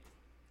anything,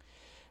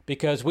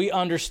 because we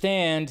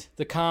understand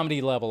the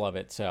comedy level of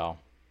it. So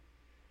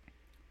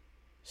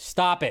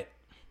stop it.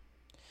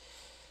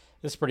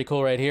 This is pretty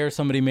cool right here.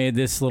 Somebody made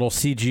this little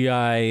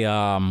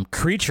CGI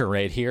creature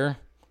right here.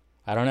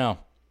 I don't know.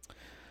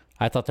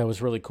 I thought that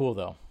was really cool,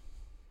 though.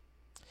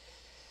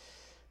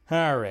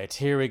 All right,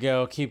 here we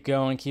go. Keep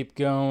going, keep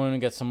going. We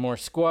got some more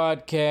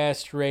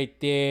Squadcast right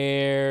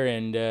there.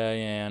 And,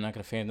 I'm not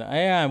going to fan that.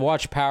 I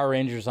watched Power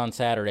Rangers on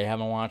Saturday.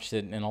 Haven't watched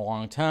it in a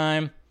long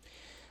time.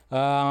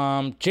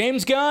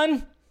 James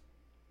Gunn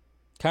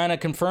kind of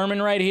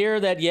confirming right here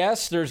that,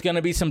 yes, there's going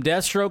to be some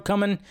Deathstroke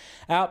coming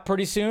out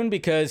pretty soon,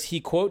 because he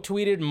quote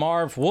tweeted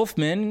Marv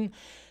Wolfman,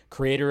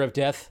 creator of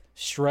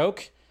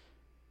Deathstroke,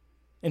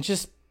 and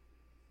just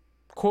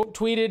quote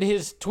tweeted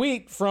his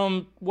tweet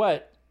from,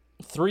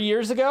 3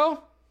 years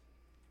ago,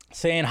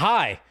 saying,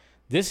 hi,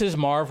 this is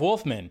Marv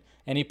Wolfman,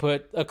 and he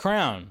put a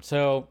crown.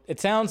 So it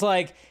sounds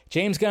like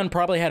James Gunn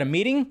probably had a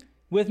meeting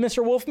with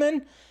Mr.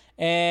 Wolfman,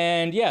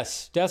 and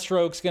yes,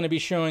 Deathstroke's going to be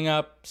showing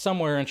up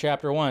somewhere in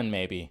Chapter 1,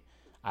 maybe.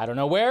 I don't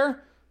know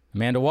where.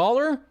 Amanda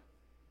Waller?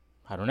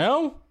 I don't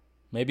know.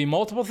 Maybe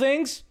multiple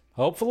things,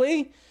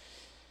 hopefully.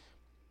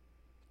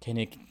 Can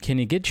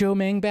you get Joe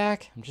Meng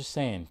back? I'm just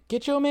saying,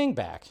 get Joe Meng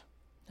back.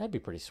 That'd be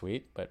pretty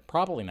sweet, but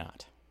probably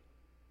not.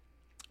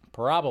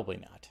 Probably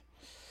not.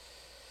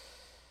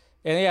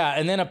 And yeah,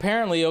 and then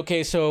apparently,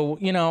 okay, so,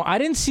 I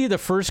didn't see the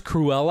first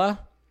Cruella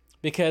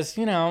because,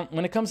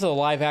 when it comes to the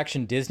live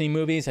action Disney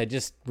movies, I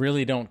just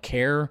really don't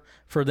care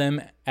for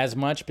them as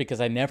much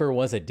because I never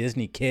was a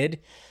Disney kid.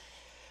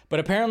 But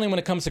apparently when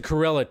it comes to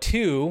Cruella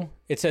 2,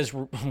 it says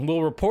will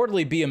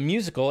reportedly be a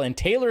musical, and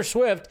Taylor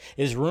Swift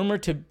is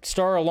rumored to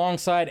star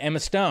alongside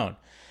Emma Stone.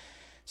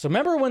 So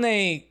remember when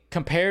they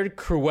compared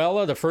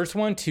Cruella, the first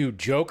one, to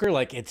Joker?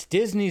 Like, it's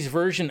Disney's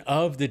version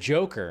of the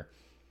Joker.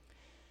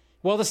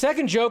 Well, the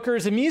second Joker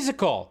is a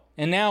musical.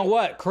 And now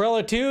what?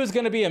 Cruella 2 is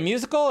going to be a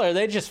musical? Are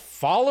they just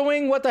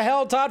following what the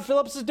hell Todd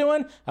Phillips is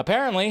doing?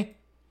 Apparently.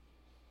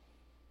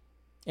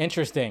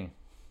 Interesting.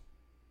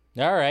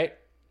 All right.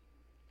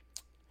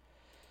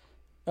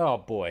 Oh,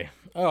 boy.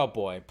 Oh,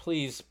 boy.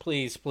 Please,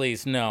 please,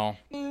 please, no.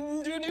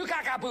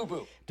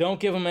 Don't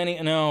give him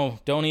any... No,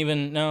 don't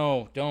even...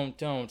 No,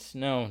 don't.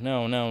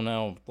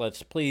 No.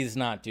 Let's please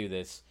not do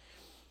this.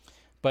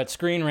 But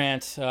Screen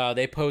Rant,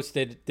 they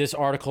posted this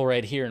article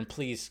right here, and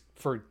please,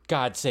 for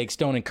God's sakes,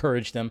 don't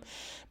encourage them.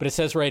 But it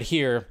says right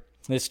here,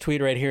 this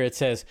tweet right here, it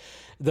says,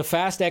 the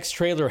Fast X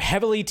trailer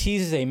heavily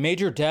teases a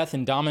major death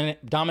in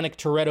Dominic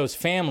Toretto's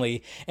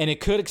family, and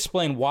it could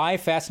explain why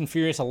Fast and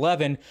Furious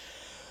 11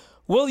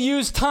 will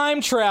use time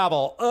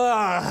travel.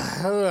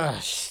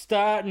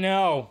 Stop.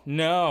 No.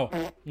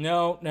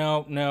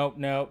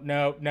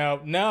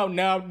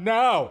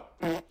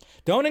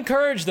 Don't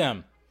encourage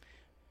them.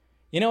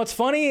 What's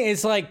funny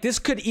is, like, this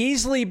could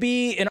easily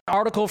be an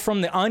article from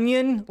The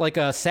Onion, like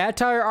a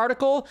satire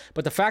article,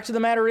 but the fact of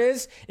the matter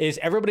is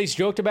everybody's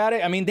joked about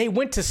it. I mean, they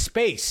went to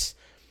space.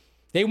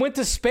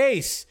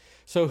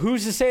 So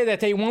who's to say that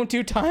they won't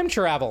do time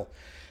travel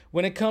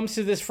when it comes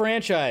to this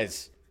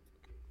franchise?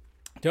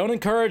 Don't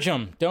encourage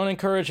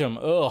them.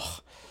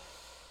 Ugh.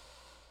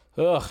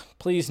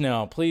 Please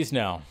no.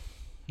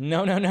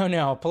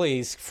 No.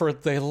 Please. For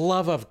the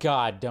love of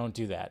God, don't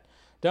do that.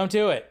 Don't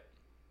do it.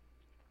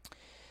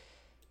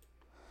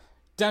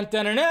 Dun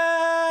dun dun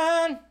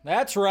dun!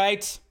 That's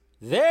right.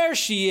 There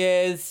she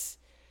is.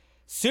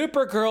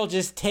 Supergirl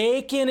just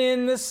taking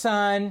in the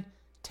sun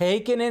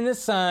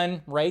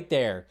right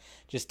there.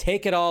 Just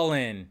take it all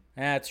in.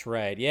 That's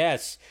right.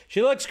 Yes.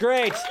 She looks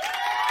great.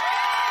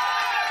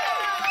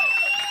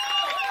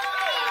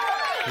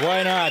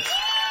 Why not?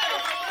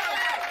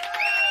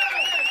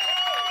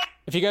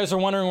 If you guys are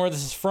wondering where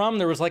this is from,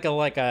 there was like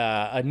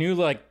a new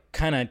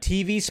kind of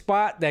TV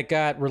spot that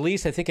got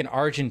released, I think, in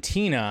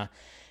Argentina.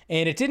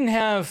 And it didn't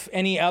have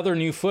any other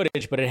new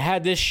footage, but it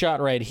had this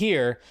shot right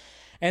here.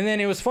 And then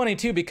it was funny,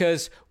 too,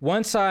 because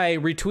once I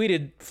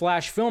retweeted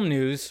Flash Film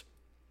News,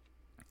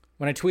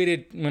 when I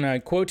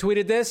quote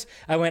tweeted this,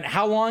 I went,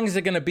 how long is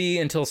it going to be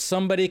until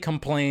somebody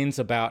complains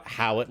about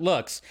how it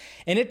looks?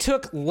 And it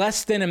took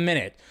less than a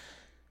minute.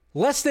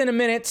 Less than a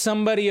minute,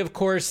 somebody, of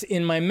course,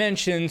 in my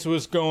mentions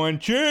was going,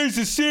 "Jeez,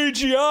 the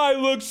CGI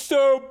looks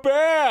so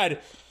bad."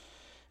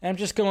 And I'm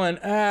just going,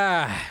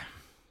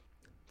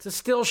 it's a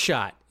still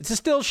shot. It's a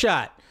still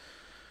shot.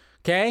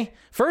 Okay?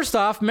 First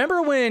off,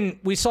 remember when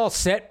we saw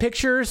set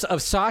pictures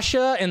of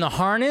Sasha in the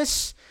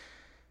harness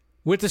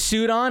with the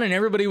suit on and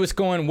everybody was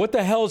going, what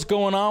the hell is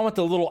going on with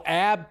the little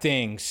ab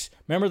things?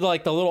 Remember the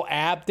little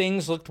ab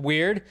things looked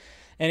weird?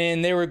 And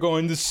then they were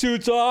going, the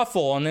suit's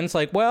awful. And then it's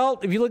like, well,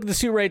 if you look at the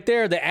suit right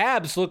there, the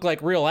abs look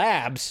like real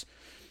abs.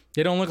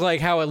 They don't look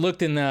like how it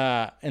looked in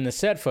the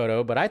set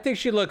photo, but I think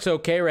she looks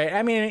okay, right?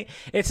 I mean,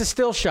 it's a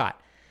still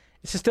shot.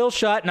 It's a still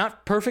shot,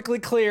 not perfectly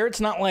clear. It's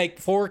not like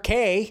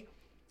 4K.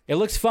 It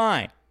looks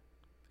fine.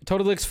 It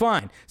totally looks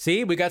fine.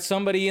 See, we got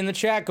somebody in the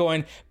chat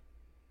going,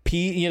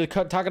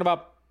 talking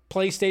about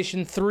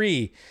PlayStation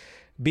 3.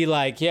 Be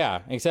like,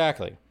 yeah,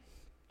 exactly.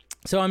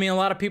 So, I mean, a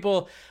lot of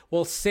people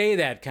will say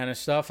that kind of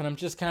stuff, and I'm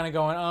just kind of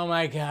going, oh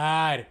my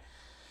God.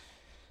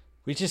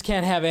 We just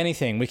can't have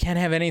anything. We can't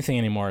have anything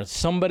anymore.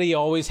 Somebody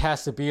always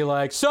has to be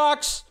like,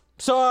 sucks,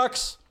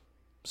 sucks,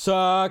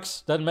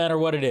 sucks. Doesn't matter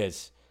what it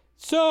is.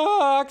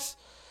 Sucks.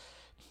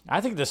 I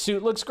think the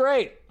suit looks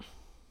great.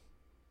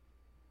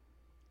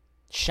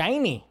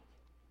 Shiny.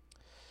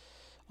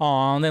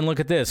 Aw, and then look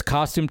at this.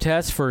 Costume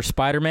test for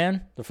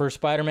Spider-Man. The first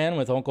Spider-Man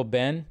with Uncle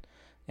Ben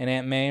and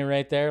Aunt May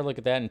right there. Look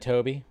at that, and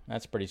Toby.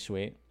 That's pretty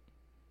sweet.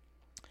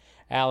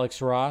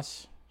 Alex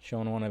Ross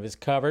showing one of his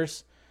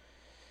covers.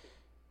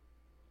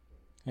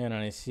 And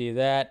I see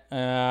that.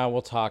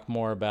 We'll talk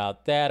more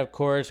about that, of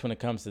course, when it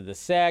comes to the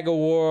SAG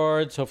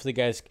Awards. Hopefully you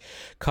guys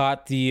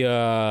caught the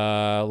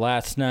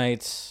last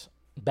night's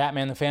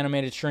Batman the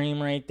Animated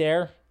stream right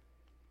there.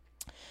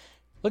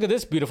 Look at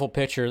this beautiful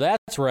picture.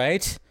 That's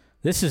right.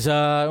 This is,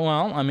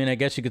 I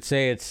guess you could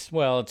say it's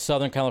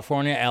Southern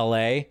California,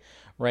 LA,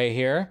 right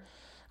here.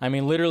 I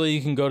mean, literally,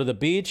 you can go to the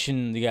beach,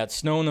 and you got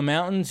snow in the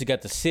mountains. You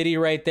got the city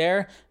right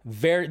there.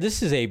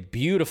 This is a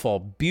beautiful,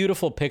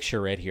 beautiful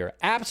picture right here.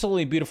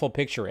 Absolutely beautiful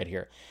picture right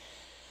here.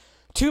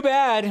 Too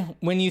bad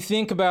when you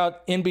think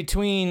about in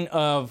between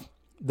of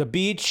the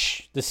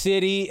beach, the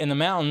city, and the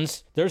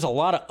mountains, there's a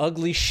lot of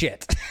ugly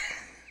shit.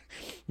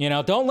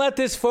 Don't let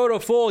this photo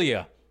fool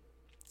you.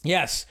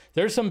 Yes,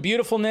 there's some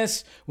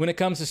beautifulness when it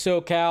comes to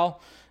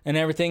SoCal and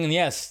everything. And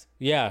yes,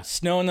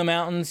 snow in the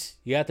mountains.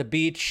 You got the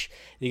beach.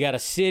 You got a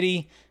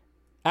city.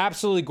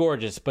 Absolutely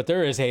gorgeous. But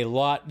there is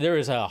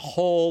a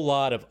whole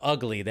lot of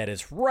ugly that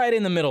is right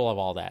in the middle of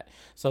all that.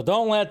 So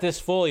don't let this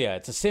fool you.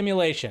 It's a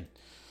simulation.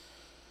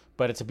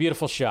 But it's a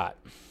beautiful shot.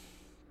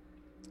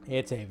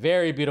 It's a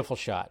very beautiful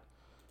shot.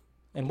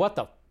 And what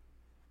the...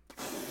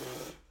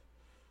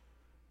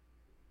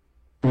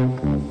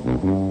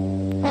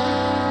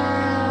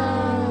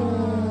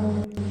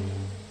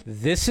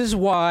 This is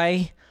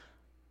why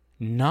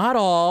not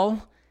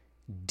all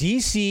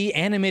DC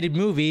animated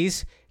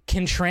movies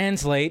can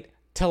translate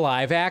to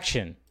live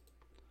action.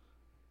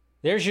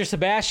 There's your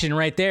Sebastian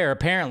right there,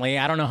 apparently.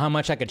 I don't know how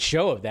much I could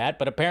show of that,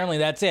 but apparently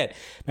that's it.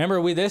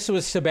 Remember, this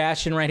was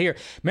Sebastian right here.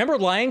 Remember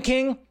Lion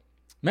King?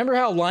 Remember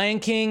how Lion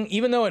King,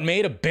 even though it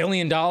made $1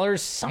 billion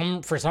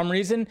for some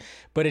reason,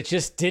 but it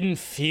just didn't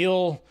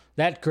feel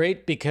that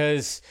great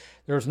because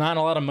there was not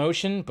a lot of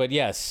motion? But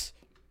yes,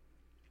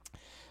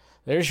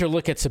 there's your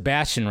look at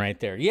Sebastian right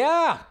there.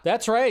 Yeah,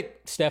 that's right,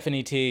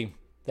 Stephanie T.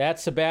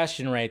 That's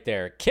Sebastian right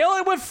there. Kill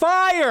it with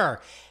fire!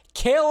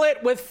 Kill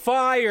it with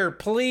fire,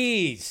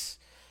 please.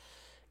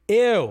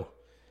 Ew.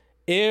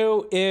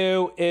 Ew,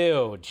 ew,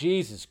 ew.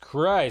 Jesus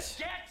Christ.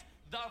 Get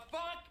the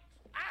fuck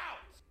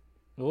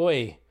out!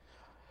 Oy.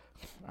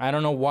 I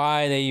don't know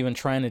why they even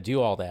trying to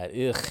do all that.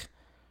 Ugh.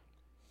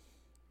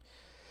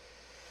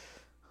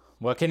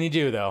 What can you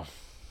do, though?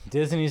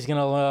 Disney's going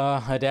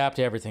to adapt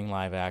everything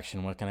live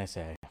action. What can I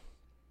say?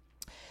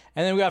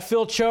 And then we got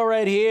Phil Cho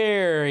right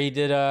here. He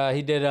did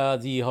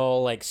the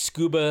whole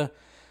scuba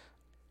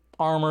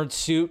armored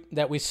suit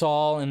that we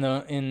saw in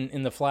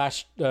the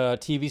Flash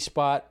TV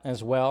spot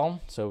as well.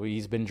 So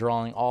he's been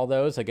drawing all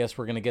those. I guess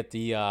we're gonna get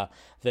the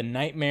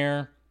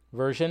Nightmare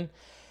version.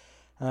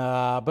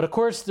 But of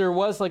course there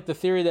was the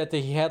theory that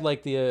he had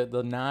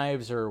the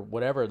knives or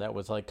whatever that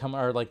was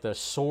the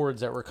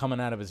swords that were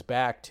coming out of his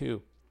back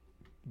too.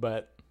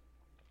 But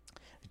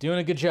doing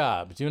a good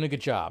job.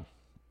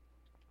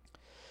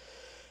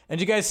 And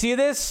you guys see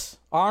this?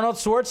 Arnold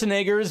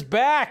Schwarzenegger is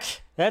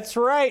back. That's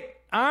right.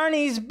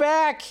 Arnie's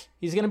back.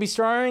 He's going to be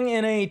starring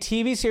in a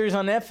TV series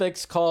on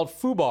Netflix called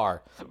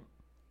Fubar.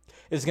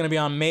 It's going to be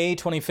on May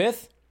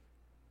 25th.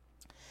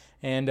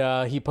 And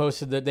they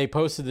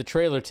posted the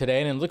trailer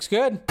today, and it looks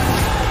good.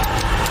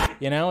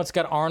 It's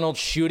got Arnold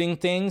shooting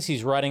things.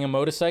 He's riding a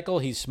motorcycle.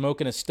 He's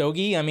smoking a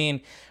stogie. I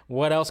mean,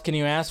 what else can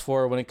you ask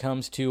for when it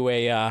comes to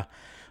an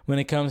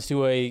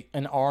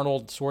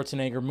Arnold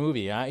Schwarzenegger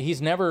movie?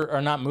 He's never,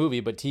 or not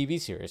movie, but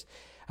TV series.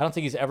 I don't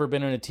think he's ever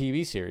been in a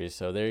TV series,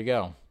 so there you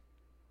go.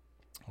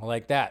 I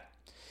like that.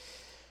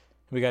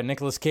 We got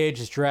Nicolas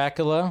Cage as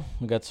Dracula.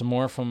 We got some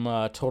more from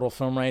Total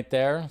Film right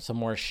there. Some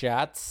more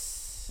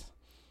shots.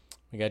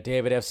 We got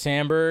David F.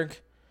 Sandberg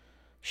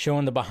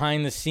showing the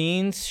behind the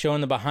scenes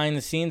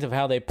of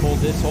how they pulled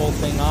this whole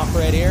thing off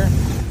right here.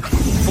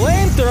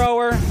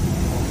 Flamethrower!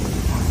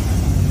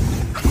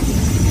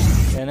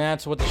 And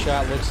that's what the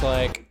shot looks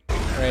like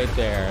right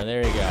there.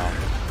 There you go.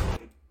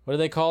 What do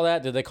they call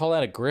that? Did they call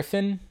that a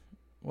griffin?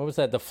 What was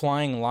that? The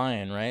flying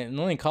lion, right? And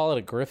then they call it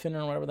a griffin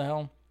or whatever the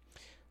hell.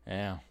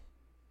 Yeah.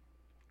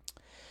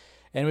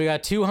 And we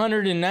got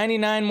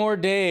 299 more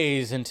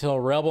days until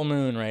Rebel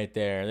Moon right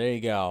there. There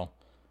you go.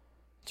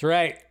 That's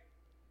right.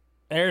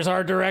 There's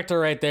our director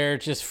right there,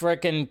 just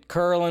frickin'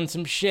 curling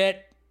some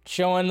shit,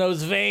 showing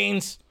those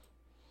veins.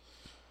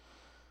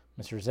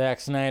 Mr. Zack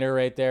Snyder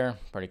right there.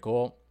 Pretty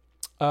cool.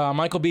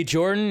 Michael B.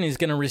 Jordan is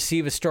going to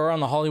receive a star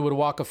on the Hollywood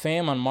Walk of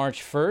Fame on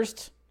March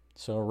 1st.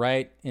 So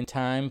right in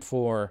time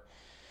for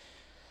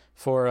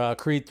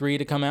Creed 3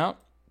 to come out.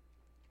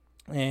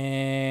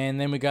 And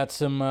then we got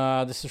some,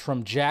 this is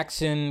from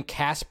Jackson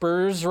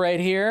Caspers right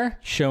here,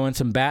 showing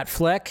some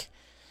Batfleck.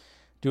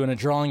 Doing a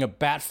drawing of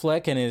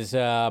Batfleck and his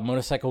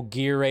motorcycle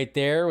gear right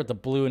there with the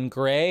blue and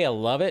gray. I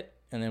love it.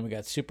 And then we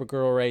got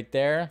Supergirl right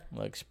there.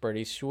 Looks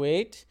pretty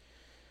sweet.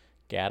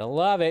 Gotta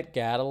love it.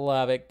 Gotta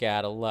love it.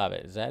 Gotta love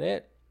it. Is that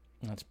it?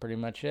 That's pretty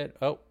much it.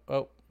 Oh.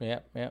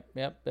 Yep.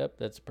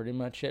 That's pretty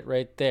much it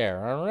right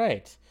there. All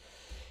right.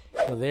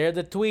 So they're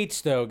the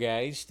tweets, though,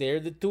 guys. They're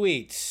the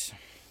tweets.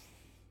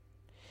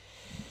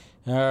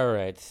 All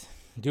right.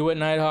 Do what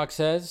Nighthawk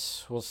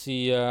says. We'll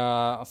see.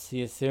 I'll see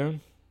you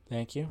soon.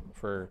 Thank you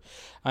for.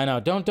 I know.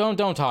 Don't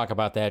talk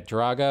about that,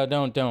 Draga.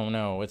 Don't.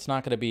 No, it's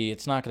not gonna be.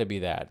 It's not gonna be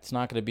that. It's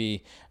not gonna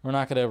be. We're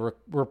not gonna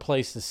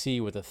replace the C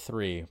with a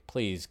 3.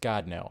 Please,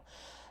 God no.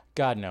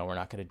 God no. We're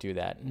not gonna do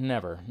that.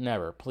 Never.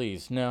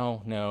 Please,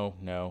 no.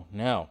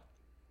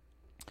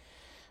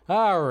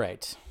 All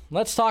right.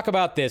 Let's talk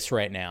about this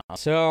right now.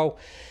 So,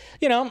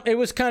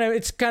 it's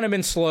kind of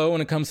been slow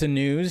when it comes to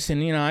news,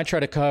 and I try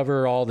to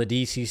cover all the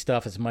DC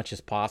stuff as much as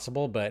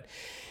possible, but.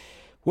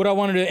 What I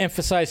wanted to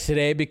emphasize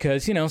today,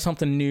 because,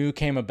 something new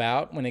came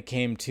about when it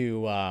came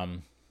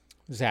to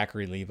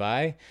Zachary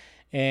Levi.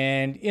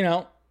 And,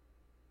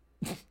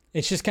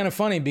 it's just kind of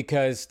funny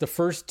because the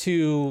first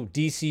 2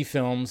 DC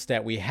films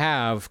that we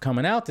have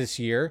coming out this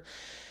year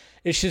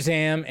is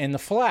Shazam and The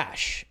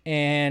Flash.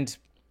 And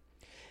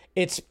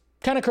it's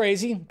kind of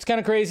crazy. It's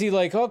kind of crazy,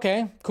 like,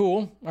 okay,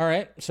 cool. All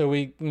right. So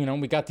we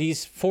got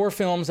these 4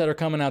 films that are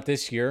coming out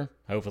this year,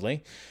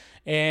 hopefully.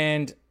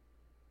 And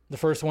the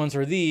first ones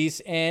are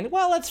these, and,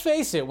 well, let's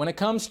face it, when it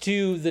comes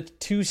to the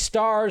 2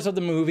 stars of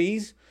the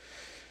movies,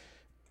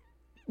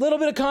 a little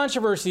bit of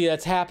controversy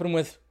that's happened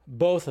with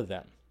both of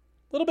them.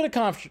 A little bit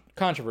of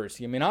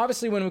controversy. I mean,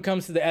 obviously, when it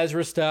comes to the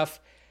Ezra stuff,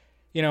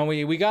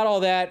 we got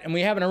all that, and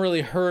we haven't really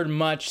heard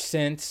much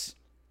since.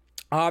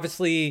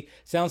 Obviously,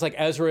 sounds like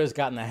Ezra has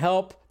gotten the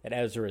help that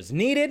Ezra has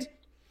needed,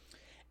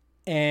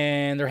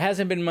 and there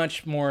hasn't been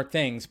much more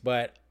things,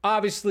 but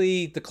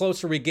obviously, the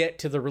closer we get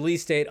to the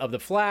release date of The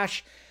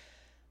Flash,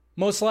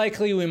 most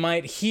likely we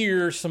might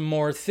hear some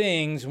more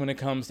things when it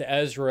comes to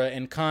Ezra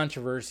and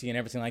controversy and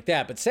everything like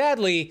that. But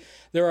sadly,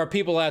 there are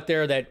people out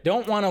there that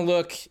don't want to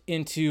look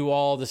into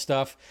all the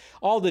stuff,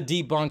 all the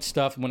debunked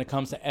stuff when it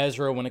comes to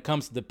Ezra, when it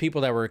comes to the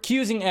people that were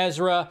accusing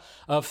Ezra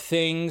of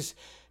things,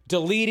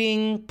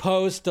 deleting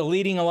posts,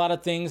 deleting a lot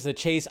of things, the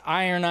Chase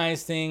Iron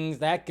Eyes things.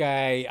 That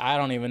guy, I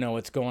don't even know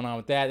what's going on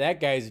with that.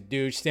 That guy's a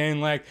douche saying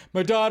like,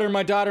 my daughter,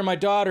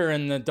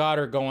 and the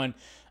daughter going,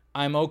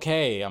 I'm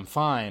okay. I'm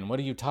fine. What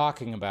are you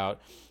talking about?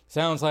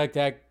 Sounds like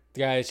that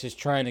guy's just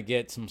trying to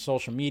get some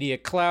social media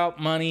clout,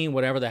 money,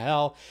 whatever the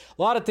hell.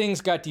 A lot of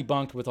things got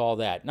debunked with all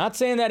that. Not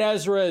saying that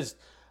Ezra is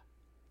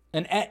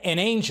an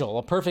angel,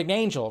 a perfect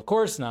angel. Of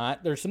course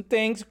not. There's some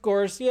things, of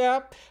course,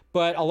 yeah.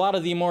 But a lot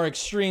of the more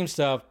extreme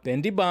stuff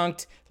been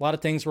debunked. A lot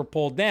of things were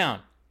pulled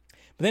down.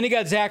 But then you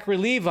got Zachary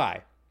Levi.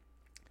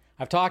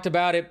 I've talked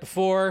about it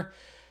before.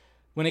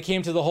 When it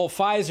came to the whole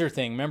Pfizer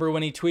thing, remember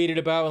when he tweeted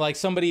about, like,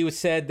 somebody who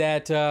said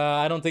that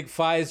I don't think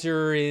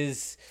Pfizer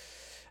is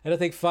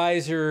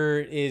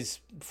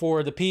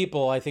for the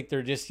people. I think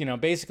they're just,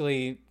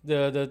 basically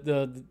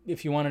the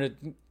if you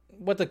wanted to,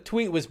 what the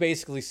tweet was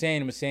basically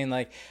saying was saying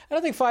like, I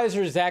don't think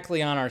Pfizer is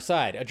exactly on our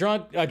side.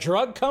 A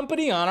drug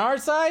company on our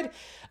side?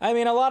 I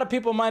mean, a lot of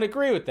people might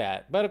agree with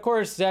that, but of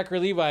course Zachary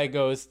Levi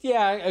goes,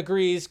 yeah,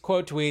 agrees,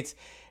 quote tweets.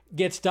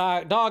 Gets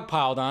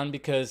dogpiled on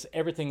because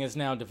everything is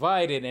now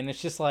divided, and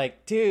it's just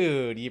like,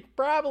 dude, you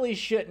probably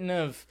shouldn't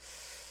have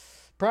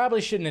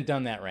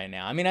done that right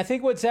now. I mean, I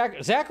think what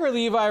Zachary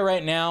Levi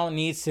right now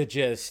needs to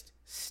just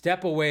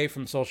step away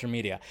from social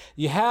media.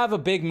 You have a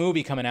big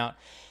movie coming out.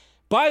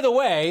 By the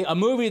way, a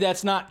movie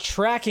that's not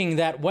tracking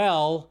that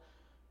well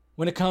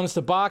when it comes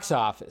to box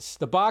office.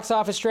 The box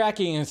office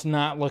tracking is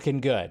not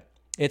looking good.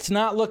 It's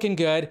not looking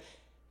good.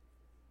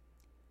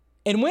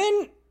 And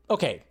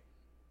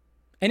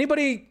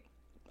anybody...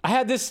 I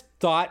had this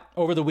thought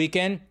over the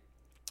weekend.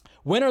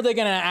 When are they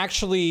going to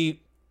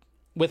actually,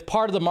 with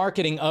part of the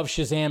marketing of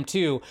Shazam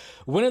 2,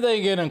 when are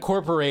they going to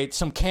incorporate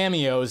some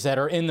cameos that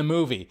are in the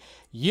movie?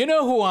 You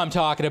know who I'm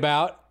talking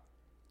about,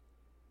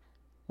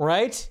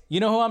 right?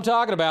 You know who I'm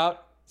talking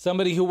about.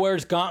 Somebody who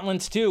wears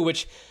gauntlets too,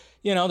 which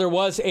there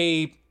was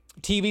a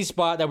TV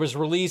spot that was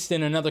released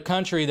in another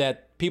country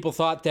that people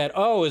thought that,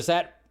 oh, is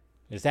that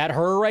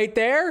her right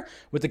there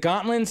with the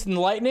gauntlets and the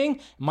lightning?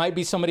 Might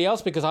be somebody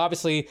else, because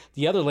obviously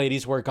the other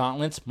ladies wear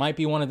gauntlets. Might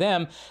be one of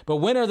them. But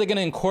when are they going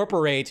to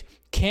incorporate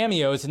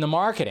cameos in the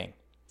marketing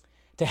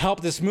to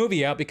help this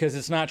movie out, because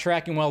it's not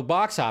tracking well at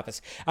box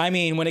office? I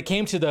mean, when it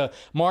came to the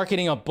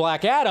marketing of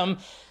Black Adam,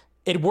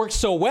 it worked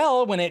so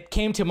well when it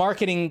came to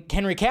marketing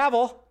Henry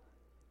Cavill.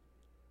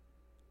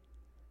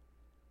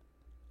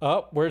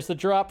 Oh, where's the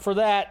drop for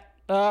that?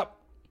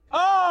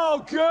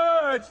 Oh,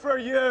 good for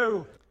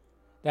you.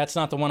 That's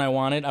not the one I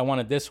wanted. I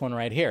wanted this one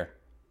right here.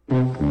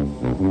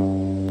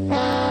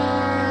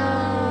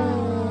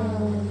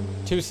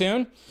 Too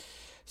soon?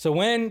 So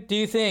when do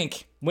you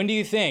think?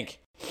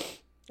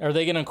 Are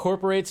they going to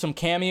incorporate some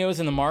cameos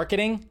in the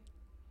marketing?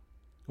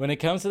 When it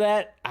comes to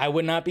that, I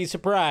would not be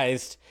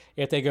surprised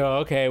if they go,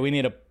 okay, we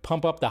need to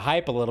pump up the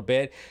hype a little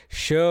bit,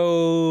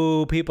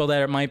 show people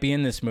that it might be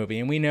in this movie.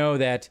 And we know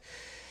that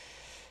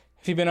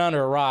if you've been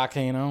under a rock,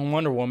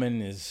 Wonder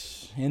Woman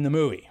is in the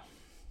movie.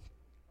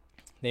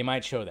 They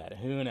might show that.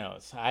 Who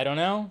knows? I don't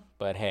know,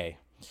 but hey,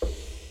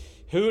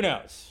 who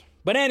knows?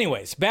 But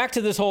anyways, back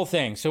to this whole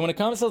thing. So when it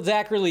comes to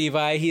Zachary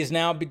Levi, he has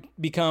now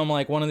become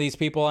like one of these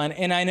people.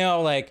 And I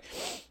know like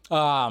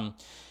a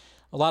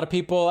lot of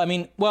people, I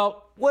mean,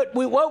 well,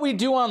 what we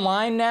do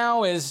online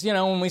now is,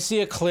 when we see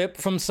a clip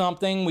from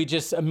something, we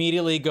just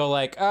immediately go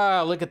like,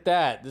 look at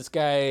that. This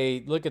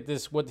guy, look at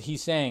this, what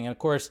he's saying. And of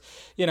course,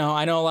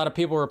 I know a lot of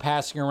people were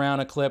passing around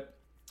a clip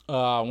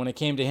when it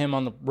came to him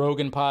on the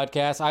Rogan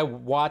podcast. I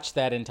watched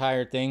that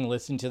entire thing,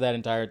 listened to that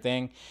entire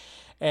thing.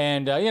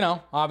 And,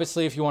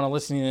 obviously, if you want to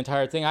listen to the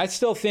entire thing, I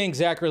still think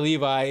Zachary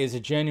Levi is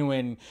a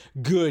genuine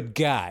good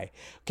guy.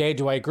 Okay,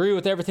 do I agree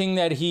with everything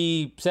that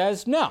he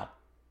says? No.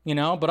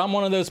 But I'm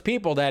one of those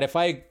people that if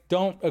I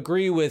don't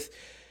agree with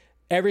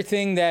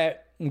everything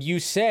that you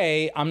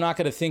say, I'm not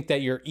going to think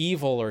that you're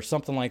evil or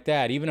something like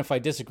that. Even if I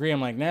disagree,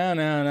 I'm like,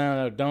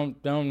 no, don't.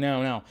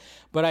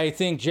 But I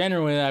think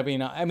genuinely,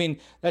 I mean,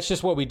 that's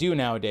just what we do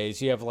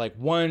nowadays. You have like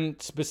one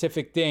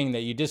specific thing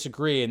that you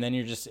disagree, and then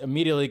you're just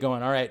immediately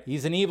going, all right,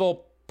 he's an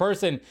evil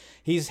person.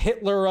 He's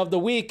Hitler of the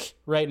week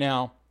right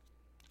now.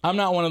 I'm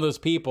not one of those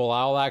people.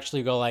 I'll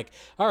actually go like,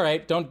 all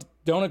right, don't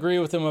agree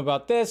with him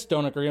about this.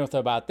 Don't agree with him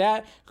about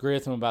that. Agree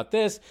with him about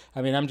this.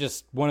 I mean, I'm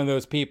just one of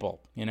those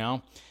people,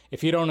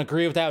 If you don't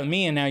agree with that with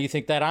me and now you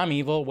think that I'm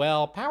evil,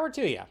 well, power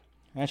to you.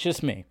 That's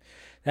just me.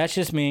 But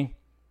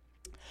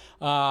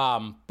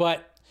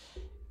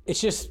it's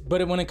just,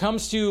 but when it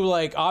comes to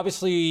like,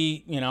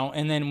 obviously,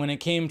 and then when it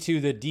came to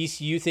the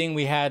DCU thing,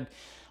 we had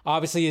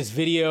obviously his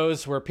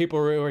videos where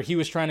he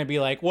was trying to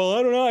be like, well,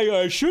 I don't know,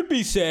 I should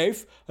be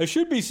safe. I don't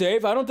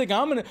think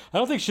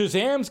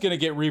Shazam's gonna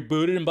get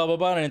rebooted and blah blah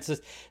blah. And it's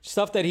just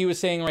stuff that he was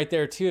saying right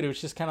there too. It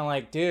was just kind of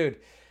like, dude,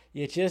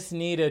 you just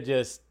need to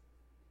just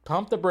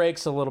pump the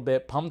brakes a little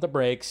bit,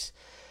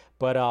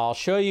 But I'll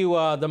show you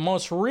the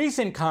most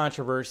recent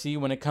controversy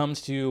when it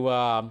comes to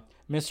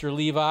Mr.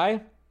 Levi,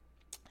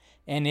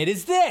 and it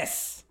is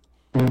this.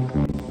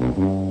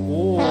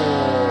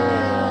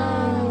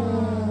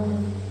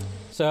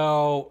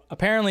 So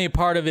apparently,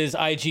 part of his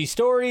IG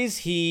stories,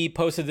 he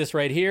posted this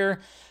right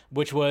here,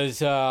 which was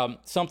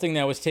something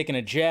that was taking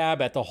a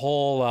jab at the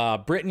whole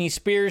Britney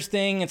Spears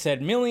thing. It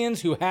said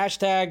millions who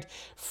hashtagged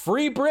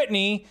Free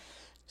Britney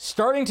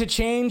starting to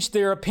change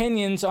their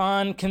opinions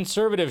on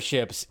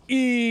conservatorships.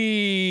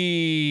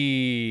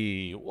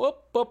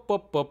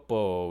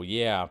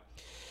 Yeah.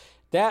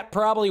 That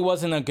probably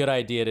wasn't a good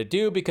idea to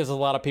do because a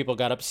lot of people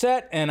got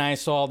upset, and I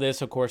saw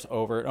this, of course,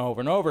 over and over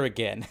and over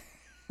again.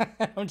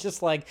 I'm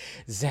just like,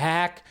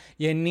 Zach,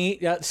 you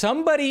need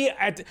somebody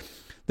at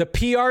the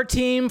PR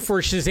team for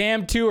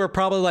Shazam 2 are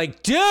probably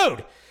like,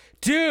 dude,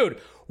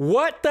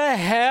 what the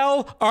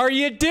hell are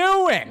you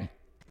doing?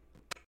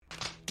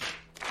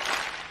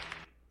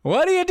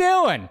 What are you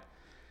doing?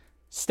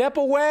 Step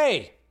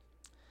away.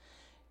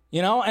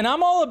 And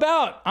I'm all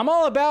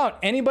about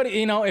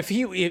anybody, if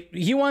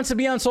he wants to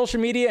be on social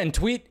media and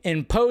tweet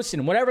and post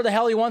and whatever the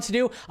hell he wants to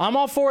do, I'm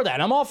all for that.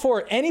 I'm all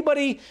for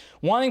anybody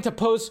wanting to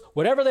post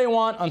whatever they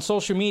want on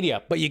social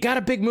media. But you got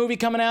a big movie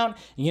coming out.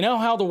 You know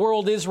how the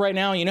world is right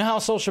now. You know how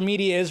social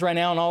media is right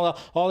now and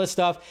all this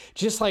stuff.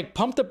 Just like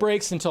pump the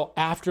brakes until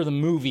after the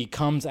movie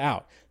comes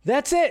out.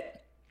 That's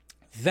it.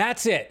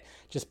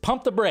 Just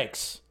pump the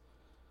brakes.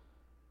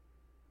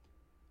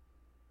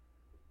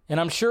 And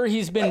I'm sure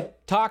he's been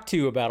talked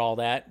to about all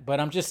that, but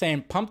I'm just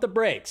saying, pump the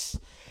brakes.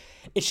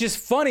 It's just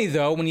funny,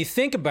 though, when you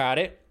think about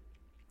it.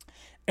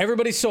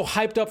 Everybody's so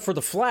hyped up for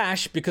The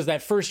Flash because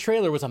that first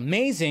trailer was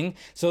amazing.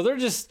 So they're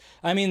just,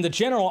 the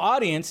general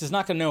audience is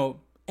not going to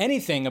know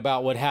anything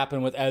about what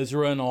happened with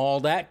Ezra and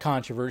all that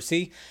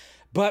controversy.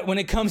 But when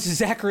it comes to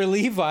Zachary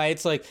Levi,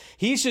 it's like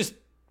he's just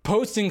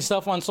posting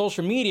stuff on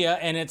social media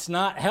and it's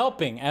not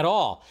helping at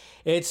all.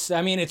 It's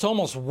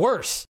almost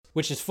worse.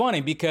 Which is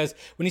funny because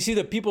when you see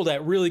the people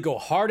that really go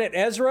hard at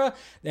Ezra,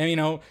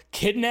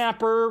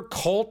 kidnapper,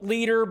 cult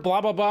leader, blah,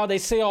 blah, blah, they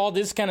say all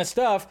this kind of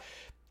stuff.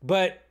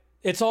 But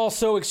it's all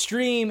so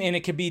extreme, and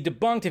it could be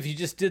debunked if you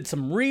just did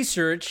some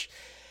research.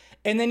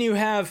 And then you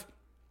have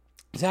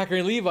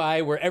Zachary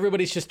Levi, where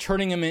everybody's just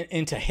turning him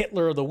into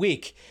Hitler of the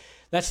week.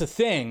 That's the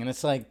thing. And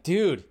it's like,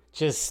 dude,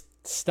 just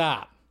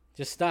stop.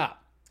 Just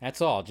stop.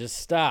 That's all. Just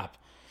stop.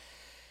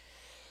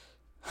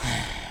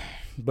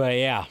 But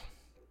yeah.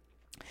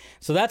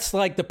 So that's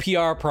like the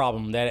PR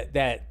problem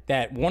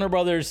that Warner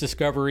Brothers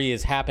Discovery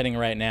is happening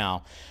right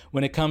now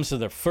when it comes to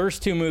the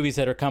first two movies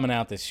that are coming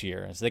out this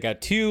year. So they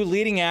got two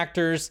leading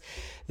actors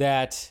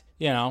that,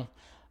 you know,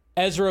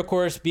 Ezra, of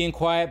course, being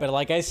quiet, but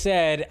like I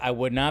said, I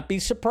would not be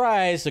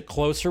surprised the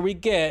closer we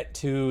get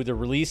to the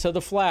release of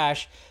The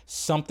Flash,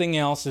 something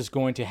else is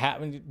going to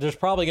happen. There's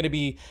probably going to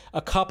be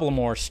a couple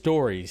more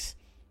stories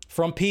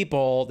from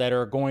people that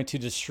are going to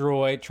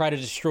try to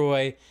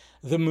destroy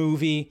the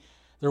movie.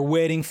 They're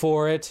waiting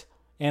for it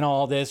and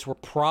all this. We're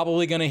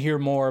probably going to hear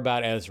more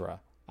about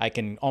Ezra. I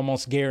can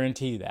almost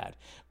guarantee that.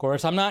 Of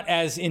course, I'm not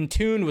as in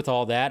tune with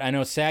all that. I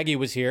know Saggy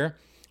was here.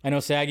 I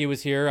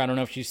don't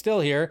know if she's still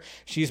here.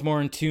 She's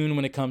more in tune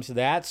when it comes to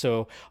that.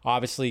 So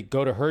obviously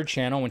go to her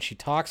channel when she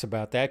talks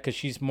about that, because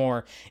she's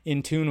more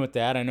in tune with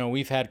that. I know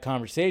we've had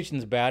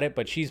conversations about it,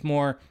 but she's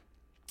more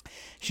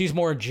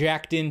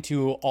jacked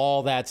into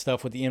all that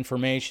stuff with the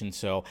information.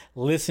 So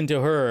listen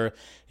to her.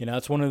 You know,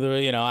 it's one of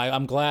the, you know,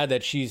 I'm glad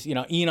that she's, you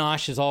know,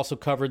 Enosh has also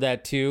covered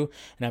that too.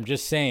 And I'm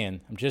just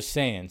saying.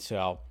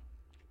 So,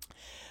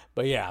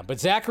 but yeah, but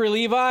Zachary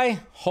Levi,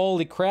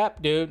 holy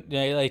crap, dude.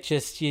 Like you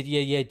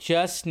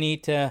just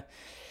need to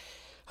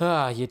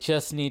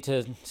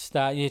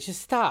stop. You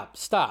just stop.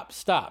 Just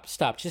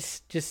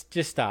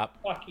stop.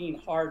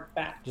 Fucking hard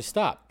fact. Just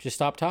stop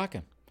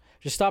talking.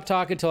 Just stop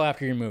talking until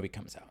after your movie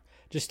comes out.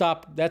 Just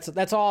stop.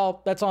 That's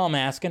all I'm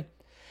asking.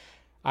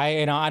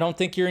 I don't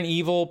think you're an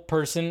evil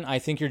person. I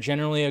think you're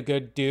generally a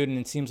good dude, and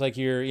it seems like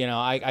you're, you know,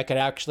 I could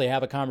actually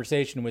have a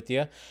conversation with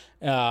you.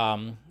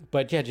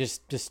 But yeah,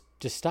 just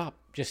stop.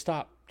 Just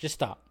stop.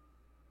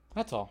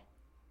 That's all.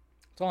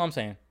 That's all I'm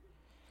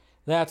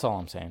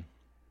saying.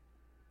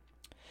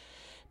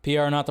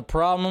 PR not the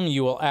problem.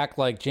 You will act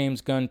like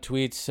James Gunn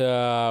tweets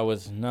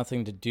was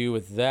nothing to do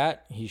with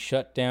that. He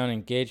shut down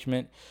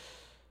engagement.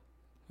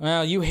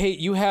 Well,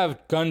 you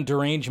have gun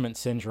derangement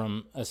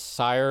syndrome,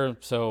 sire,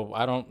 so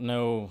I don't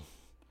know.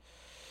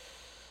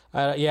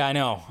 Yeah, I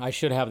know. I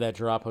should have that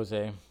drop,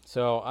 Jose.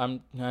 So I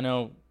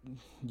know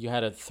you had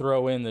to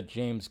throw in the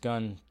James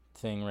Gunn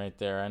thing right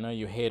there. I know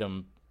you hate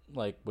him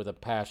like with a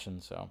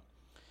passion, so.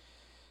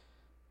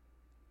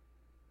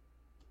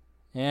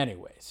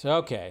 Anyways,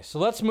 okay. So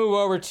let's move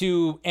over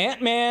to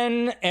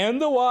Ant-Man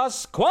and the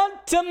Wasp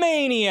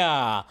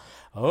Quantumania.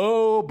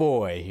 Oh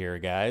boy here,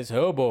 guys.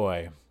 Oh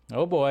boy.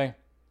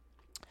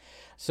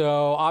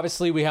 So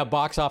obviously we have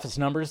box office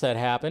numbers that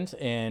happened,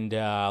 and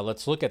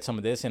let's look at some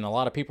of this. And a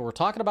lot of people were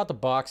talking about the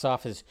box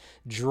office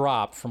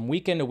drop from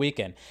weekend to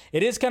weekend.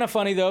 It is kind of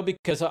funny though,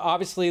 because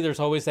obviously there's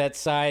always that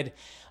side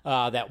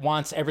that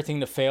wants everything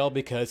to fail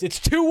because it's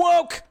too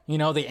woke. You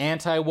know, the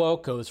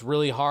anti-woke goes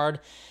really hard.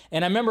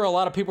 And I remember a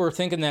lot of people were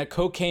thinking that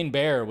Cocaine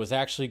Bear was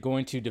actually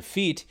going to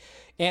defeat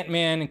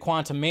Ant-Man and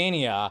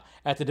Quantumania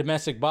at the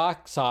domestic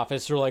box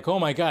office. They're like, oh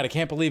my God, I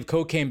can't believe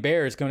Cocaine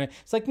Bear is going to...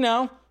 It's like,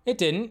 no. It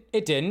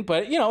didn't,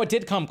 but, you know, it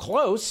did come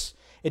close.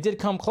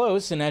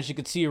 And as you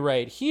can see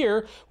right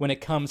here, when it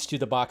comes to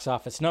the box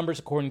office numbers,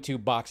 according to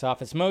Box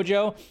Office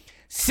Mojo,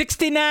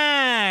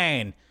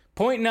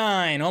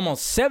 69.9,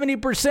 almost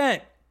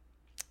 70%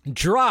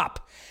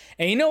 drop.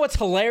 And you know what's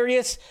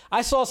hilarious?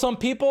 I saw some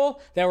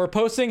people that were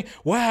posting,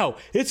 wow,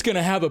 it's going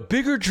to have a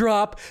bigger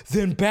drop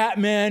than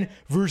Batman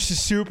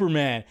versus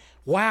Superman.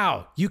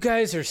 Wow, you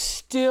guys are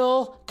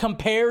still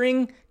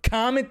comparing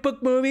comic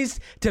book movies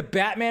to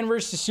Batman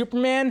versus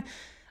Superman?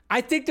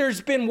 I think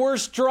there's been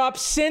worse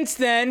drops since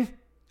then,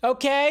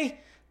 okay?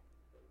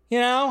 You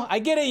know, I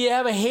get it, you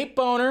have a hate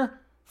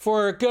boner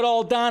for good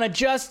old Dawn of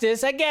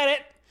Justice, I get it.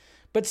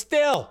 But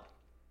still,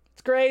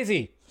 it's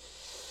crazy.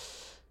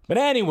 But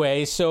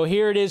anyway, so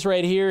here it is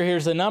right here.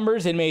 Here's the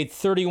numbers. It made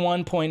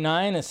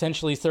 31.9,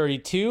 essentially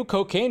 32.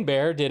 Cocaine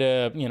Bear did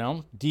a, you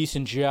know,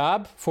 decent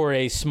job for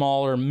a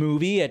smaller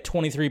movie at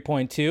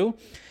 23.2.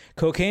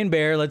 Cocaine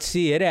Bear, let's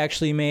see, it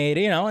actually made,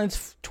 you know,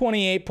 it's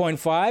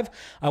 28.5.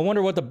 I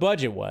wonder what the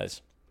budget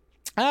was.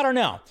 I don't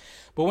know.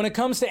 But when it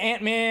comes to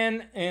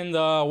Ant-Man and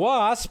the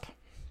Wasp,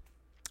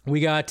 we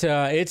got,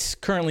 it's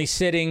currently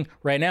sitting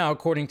right now,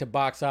 according to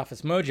Box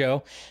Office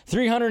Mojo,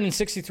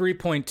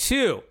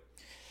 363.2.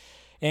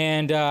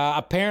 And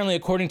apparently,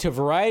 according to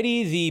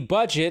Variety, the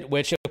budget,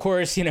 which, of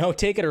course, you know,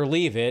 take it or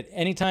leave it,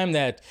 anytime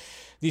that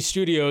these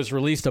studios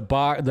release the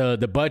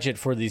budget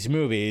for these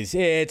movies,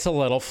 it's a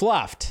little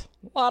fluffed.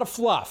 A lot of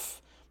fluff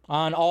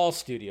on all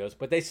studios.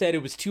 But they said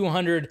it was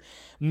 $200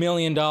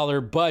 million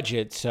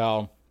budget,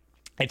 so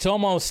it's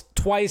almost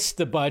twice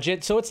the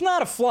budget. So it's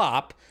not a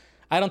flop.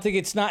 I don't think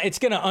it's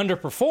going to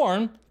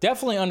underperform.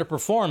 Definitely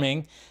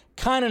underperforming.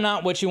 Kind of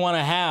not what you want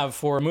to have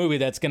for a movie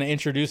that's going to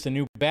introduce a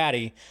new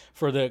baddie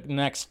for the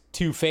next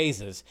two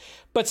phases.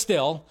 But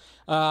still,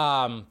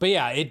 but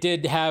yeah, it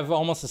did have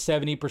almost a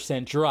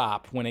 70%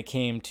 drop when it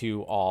came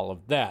to all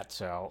of that.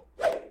 So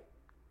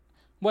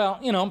Well,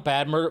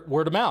 bad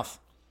word of mouth.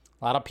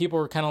 A lot of people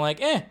were kind of like,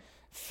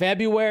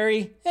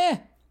 February,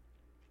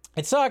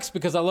 It sucks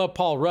because I love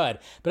Paul Rudd.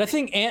 But I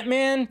think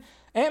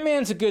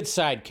Ant-Man's a good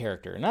side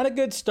character, not a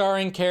good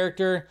starring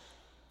character.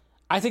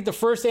 I think the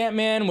first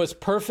Ant-Man was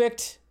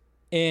perfect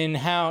in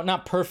how,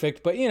 not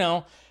perfect, but,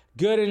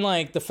 good in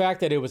like the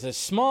fact that it was a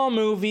small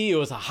movie, it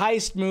was a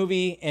heist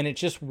movie, and it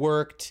just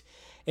worked.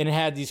 And it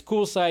had these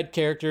cool side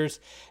characters.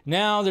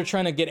 Now they're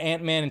trying to get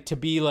Ant-Man to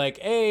be like,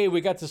 hey,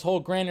 we got this whole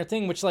grander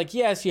thing, which like,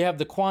 yes, you have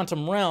the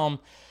quantum realm,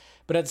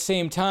 but at the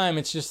same time,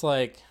 it's just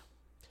like,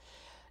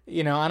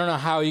 I don't know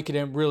how you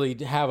could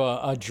really have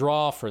a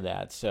draw for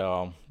that.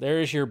 So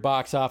there's your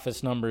box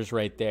office numbers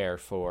right there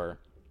for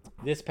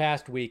this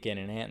past weekend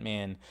in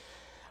Ant-Man.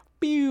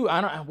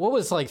 What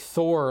was like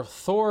Thor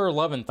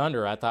Love and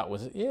Thunder, I thought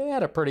it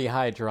had a pretty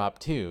high drop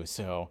too.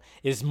 So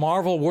is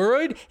Marvel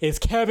worried? Is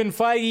Kevin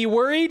Feige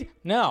worried?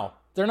 No,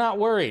 they're not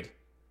worried.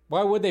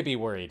 Why would they be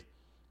worried?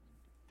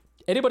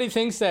 Anybody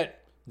thinks that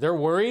they're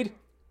worried?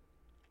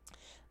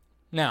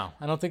 No,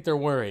 I don't think they're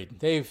worried.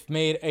 They've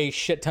made a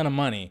shit ton of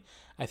money.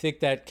 I think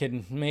that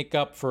can make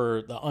up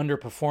for the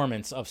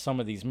underperformance of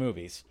some of these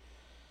movies.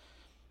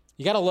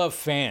 You gotta love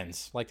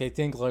fans. Like, they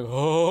think like,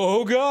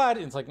 oh God.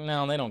 It's like,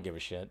 no, they don't give a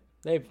shit.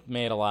 They've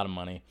made a lot of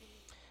money.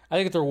 I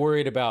think they're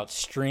worried about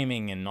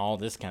streaming and all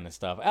this kind of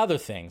stuff. Other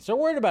things. They're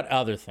worried about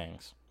other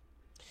things.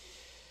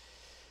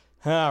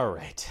 All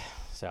right.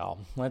 So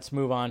let's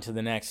move on to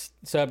the next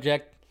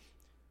subject.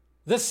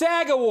 The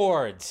SAG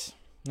Awards.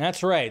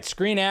 That's right.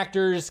 Screen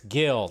Actors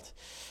Guild.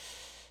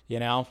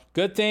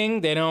 Good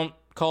thing they don't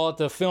call it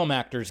the Film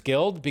Actors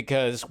Guild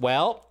because,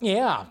 well,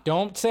 yeah,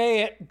 don't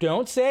say it.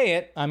 Don't say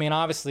it. I mean,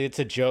 obviously, it's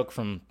a joke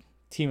from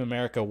Team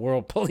America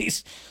World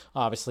Police,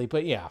 obviously,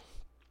 but yeah.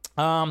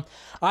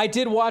 I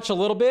did watch a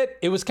little bit.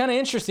 It was kind of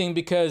interesting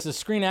because the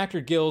Screen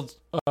Actor Guild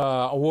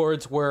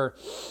Awards were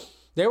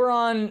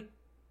on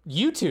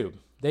YouTube.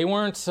 They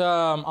weren't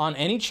on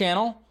any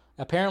channel.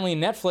 Apparently,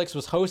 Netflix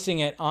was hosting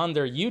it on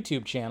their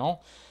YouTube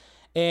channel.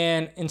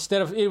 And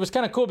it was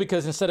kind of cool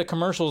because instead of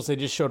commercials, they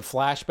just showed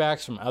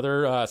flashbacks from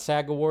other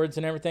SAG Awards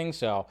and everything.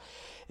 So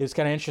it was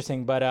kind of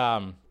interesting. But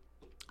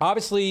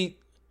obviously,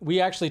 we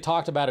actually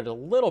talked about it a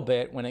little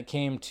bit when it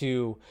came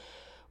to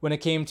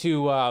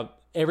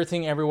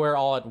Everything Everywhere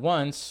All at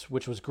Once,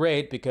 which was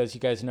great because you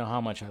guys know how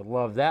much I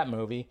love that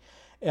movie.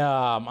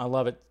 I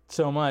love it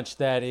so much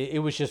that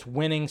it was just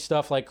winning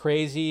stuff like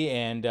crazy.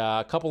 And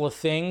a couple of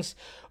things.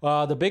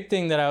 The big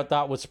thing that I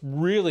thought was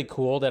really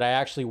cool that I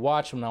actually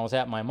watched when I was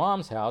at my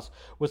mom's house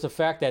was the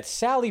fact that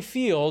Sally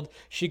Field,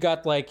 she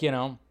got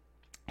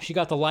she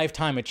got the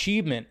Lifetime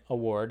Achievement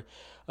Award.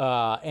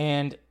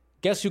 And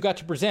guess who got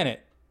to present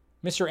it?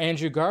 Mr.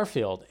 Andrew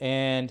Garfield.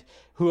 And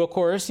who, of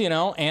course,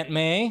 Aunt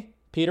May,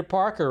 Peter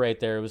Parker right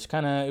there. It was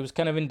kind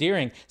of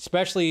endearing,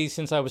 especially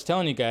since I was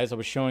telling you guys I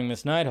was showing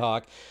Miss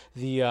Nighthawk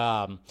the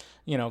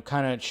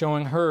kind of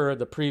showing her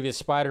the previous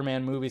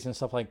Spider-Man movies and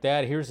stuff like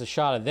that. Here's a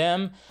shot of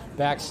them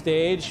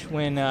backstage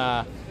when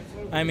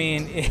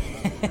apparently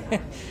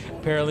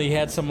he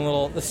had some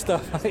little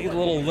stuff, a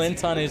little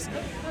lint on his.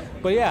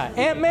 But yeah,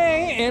 Aunt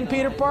May and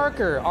Peter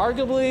Parker,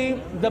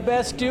 arguably the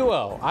best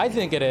duo. I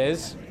think it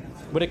is.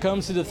 When it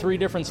comes to the three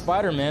different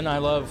Spider-Men, I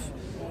love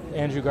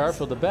Andrew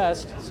Garfield the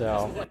best.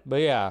 So, but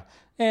yeah,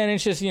 and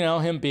it's just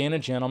him being a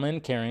gentleman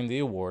carrying the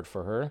award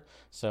for her.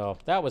 So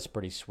that was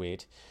pretty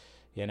sweet.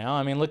 Look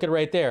at it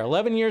right there.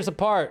 11 years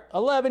apart.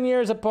 11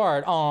 years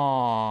apart.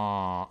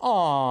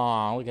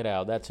 Aww, look at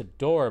how that's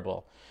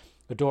adorable.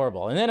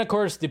 And then of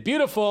course the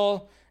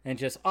beautiful and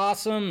just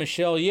awesome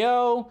Michelle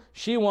Yeoh.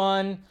 She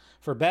won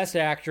for Best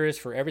Actress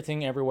for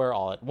Everything Everywhere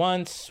All at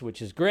Once,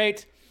 which is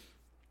great.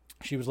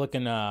 She was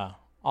looking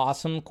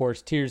awesome, of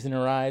course, tears in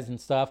her eyes and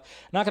stuff.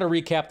 Not going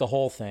to recap the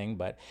whole thing,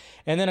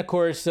 and then of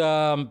course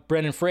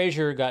Brendan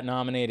Fraser got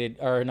nominated,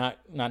 or not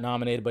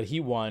nominated, but he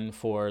won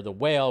for The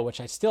Whale,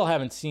 which I still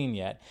haven't seen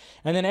yet.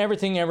 And then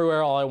Everything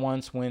Everywhere All at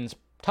Once wins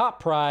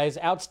top prize,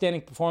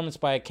 outstanding performance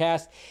by a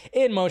cast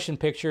in motion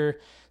picture.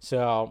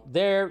 So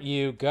there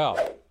you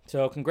go.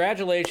 So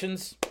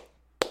congratulations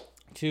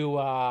to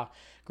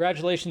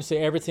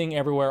Everything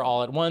Everywhere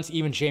All at Once.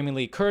 Even Jamie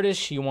Lee Curtis,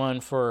 she won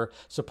for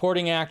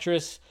supporting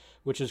actress,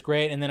 which is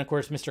great. And then, of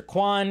course, Mr.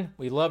 Kwan,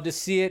 we love to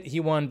see it. He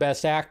won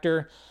Best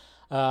Actor,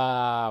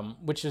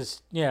 which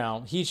is,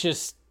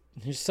 he's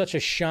such a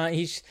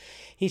shine.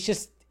 It's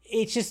just,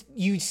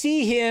 you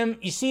see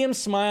him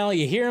smile,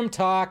 you hear him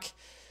talk.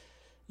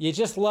 You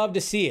just love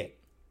to see it.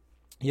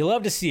 You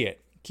love to see it.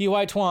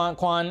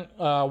 Kwan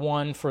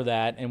won for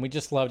that, and we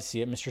just love to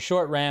see it. Mr.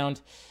 Short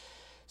Round.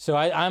 So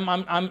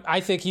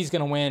I think he's going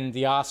to win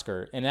the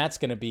Oscar, and that's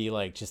going to be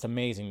like just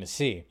amazing to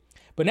see.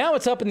 But now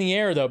it's up in the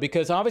air, though,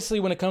 because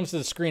obviously when it comes to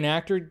the Screen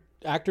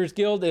Actors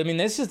Guild,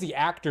 this is the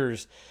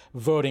actors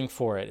voting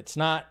for it. It's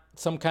not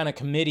some kind of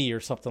committee or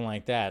something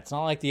like that. It's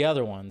not like the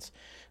other ones,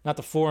 not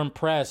the Foreign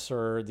Press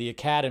or the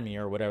Academy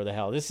or whatever the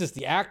hell. This is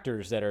the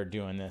actors that are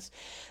doing this.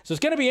 So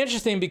it's going to be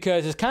interesting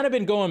because it's kind of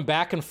been going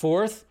back and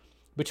forth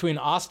between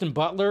Austin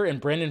Butler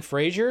and Brendan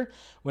Fraser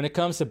when it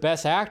comes to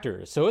Best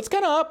Actors. So it's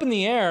kind of up in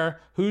the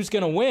air who's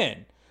going to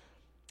win.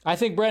 I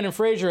think Brendan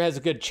Fraser has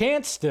a good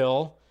chance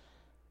still,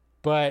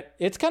 but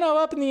it's kind of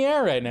up in the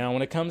air right now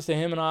when it comes to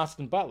him and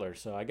Austin Butler.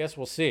 So I guess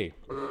we'll see.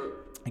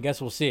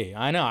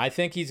 I know. I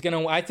think it's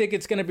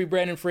gonna be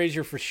Brendan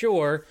Fraser for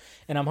sure,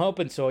 and I'm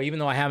hoping so. Even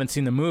though I haven't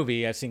seen the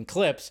movie, I've seen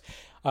clips.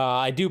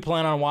 I do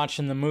plan on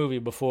watching the movie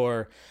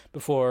before the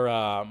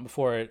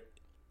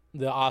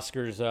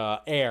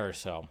Oscars air.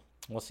 So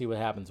we'll see what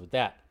happens with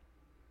that.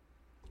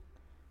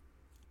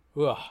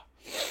 Ugh.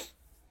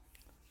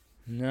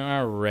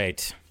 All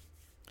right.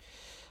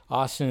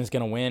 Austin is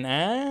going to win.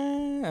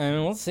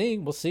 We'll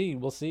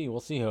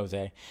see,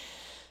 Jose.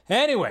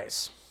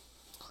 Anyways,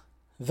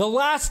 The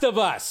Last of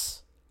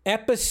Us,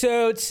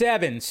 episode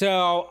 7.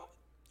 So,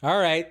 all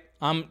right.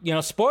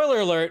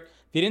 Spoiler alert.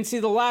 If you didn't see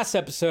the last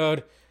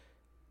episode,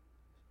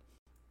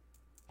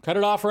 cut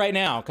it off right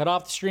now. Cut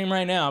off the stream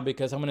right now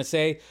because I'm going to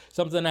say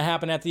something that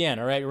happened at the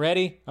end. All right,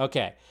 ready?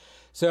 Okay.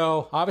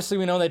 So, obviously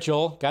we know that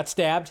Joel got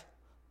stabbed.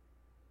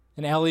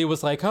 And Ellie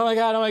was like, oh my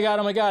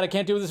God, I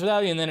can't do this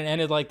without you. And then it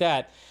ended like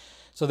that.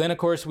 So then, of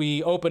course,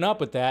 we open up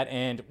with that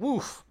and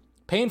woof,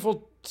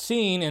 painful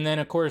scene. And then,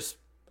 of course,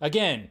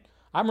 again,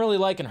 I'm really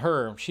liking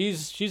her.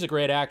 She's a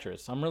great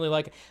actress. I'm really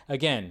liking,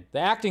 again, the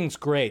acting's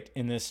great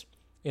in this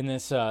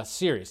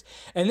series.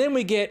 And then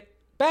we get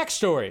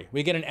backstory.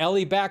 We get an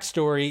Ellie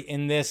backstory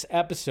in this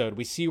episode.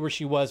 We see where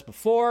she was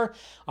before.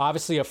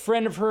 Obviously, a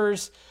friend of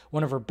hers,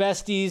 one of her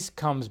besties,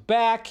 comes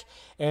back.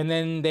 And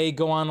then they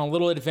go on a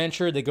little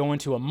adventure. They go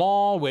into a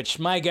mall, which,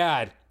 my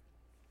God,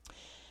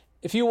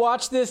 if you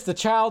watch this, the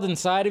child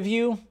inside of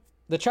you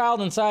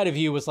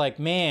was like,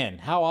 man,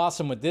 how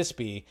awesome would this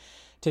be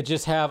to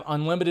just have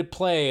unlimited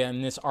play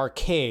in this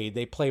arcade.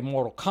 They play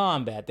Mortal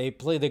Kombat.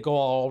 They go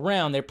all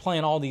around. They're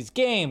playing all these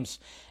games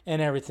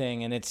and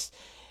everything. And it's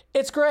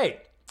great.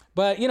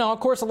 But, of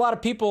course, a lot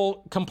of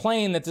people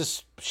complain that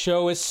this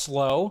show is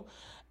slow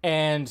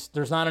and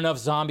there's not enough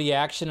zombie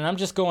action. And I'm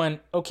just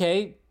going,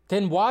 okay,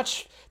 then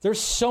watch.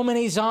 There's so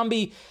many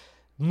zombie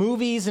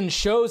movies and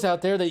shows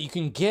out there that you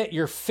can get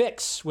your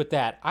fix with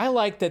that. I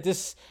like that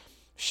this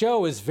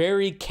show is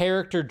very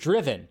character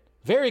driven.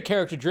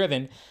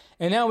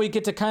 And now we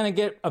get to kind of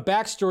get a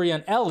backstory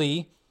on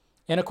Ellie.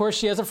 And of course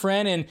she has a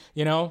friend and,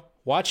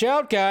 watch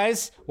out,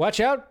 guys. Watch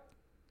out.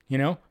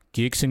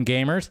 Geeks and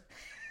gamers.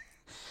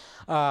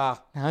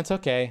 That's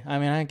okay. I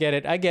mean, I get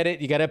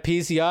it. You got to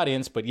appease the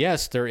audience. But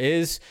yes, there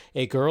is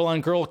a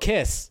girl-on-girl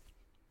kiss.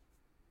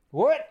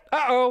 What?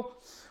 Uh-oh.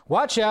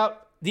 Watch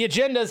out. The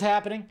agenda's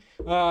happening.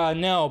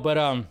 No, but,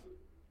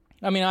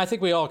 I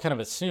think we all kind of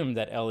assumed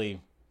that Ellie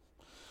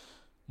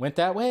went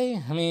that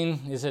way. I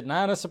mean, is it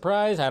not a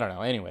surprise? I don't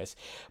know. Anyways.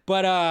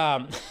 But,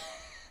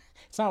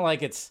 it's not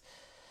like it's,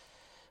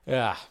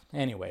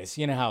 anyways,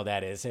 you know how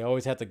that is. They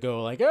always have to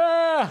go like,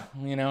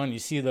 and you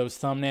see those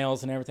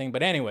thumbnails and everything.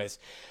 But anyways,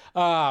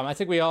 I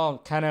think we all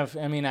kind of,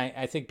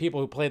 I think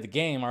people who played the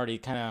game already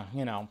kind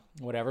of,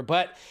 whatever.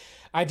 But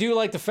I do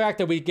like the fact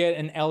that we get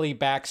an Ellie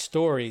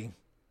backstory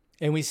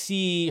and we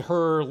see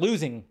her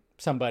losing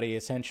somebody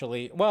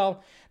essentially.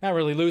 Well, not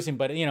really losing,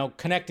 but,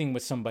 connecting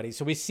with somebody.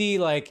 So we see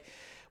that.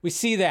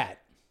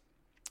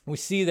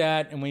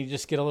 And we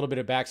just get a little bit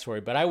of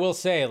backstory. But I will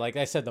say, like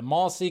I said, the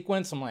mall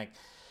sequence, I'm like,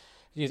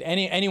 geez,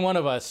 any one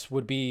of us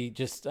would be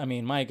just,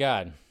 my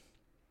God,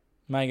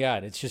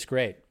 it's just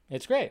great.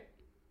 It's great.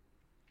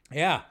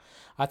 Yeah,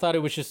 I thought it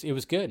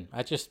was good.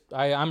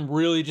 I'm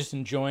really just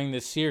enjoying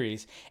this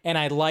series. And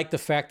I like the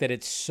fact that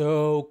it's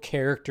so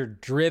character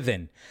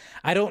driven.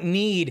 I don't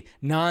need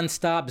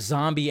nonstop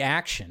zombie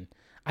action.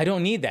 I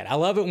don't need that. I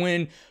love it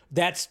when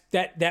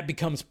that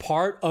becomes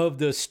part of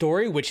the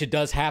story, which it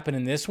does happen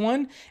in this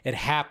one. It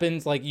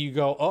happens like you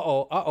go,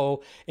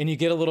 uh-oh, and you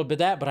get a little bit of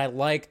that, but I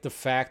like the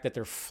fact that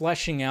they're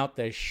fleshing out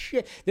the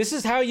shit. This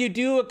is how you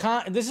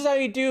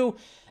do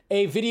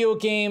a video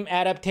game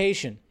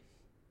adaptation.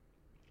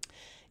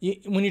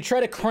 When you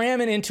try to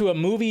cram it into a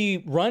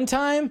movie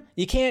runtime,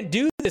 you can't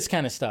do this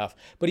kind of stuff.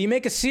 But you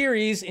make a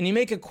series and you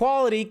make it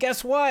quality,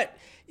 guess what?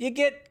 You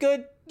get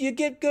good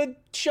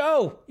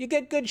show.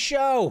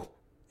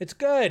 It's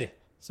good.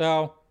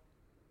 So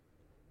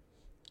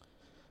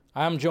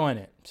I'm enjoying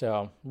it.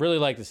 So really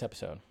like this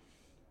episode.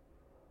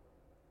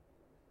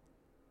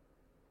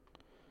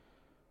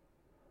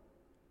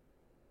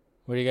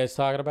 What are you guys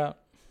talking about?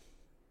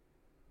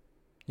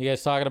 You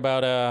guys talking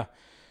about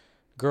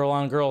girl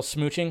on girl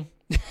smooching?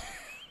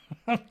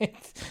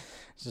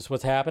 Is this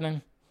what's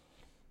happening?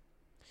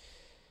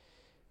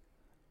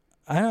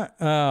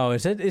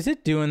 Is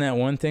it doing that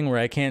one thing where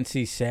I can't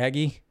see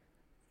Saggy?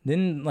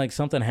 Didn't like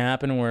something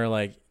happen where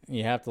like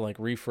you have to like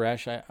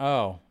refresh?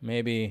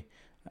 Maybe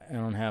I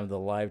don't have the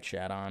live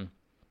chat on.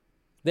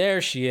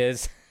 There she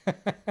is.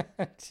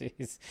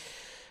 Jeez.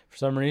 For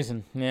some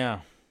reason,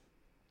 yeah.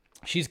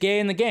 She's gay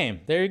in the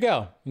game. There you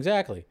go.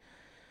 Exactly.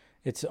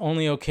 It's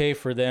only okay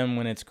for them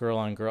when it's girl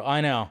on girl.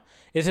 I know.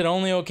 Is it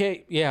only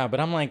okay? Yeah, but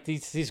I'm like,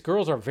 these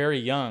girls are very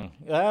young.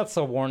 That's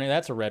a warning.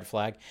 That's a red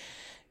flag.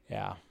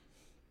 Yeah.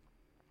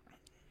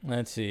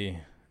 Let's see.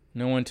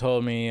 No one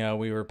told me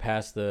we were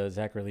past the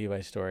Zachary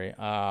Levi story.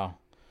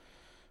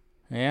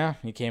 Yeah,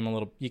 you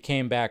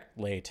came back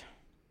late.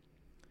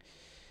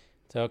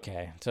 It's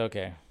okay. It's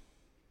okay.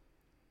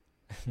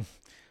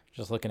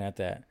 Just looking at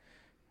that.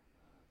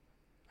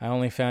 I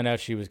only found out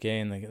she was gay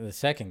in the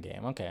second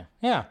game. Okay.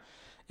 Yeah.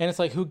 And it's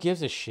like, who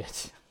gives a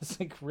shit? It's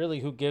like,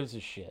 really, who gives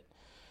a shit?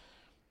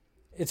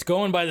 It's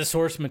going by the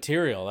source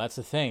material. That's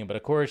the thing. But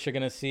of course, you're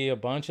going to see a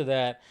bunch of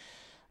that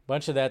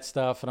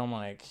stuff. And I'm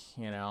like,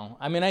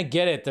 I mean, I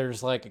get it.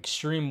 There's like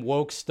extreme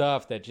woke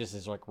stuff that just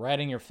is like right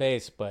in your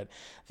face. But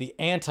the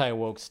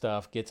anti-woke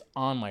stuff gets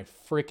on my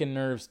freaking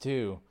nerves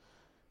too.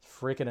 It's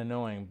freaking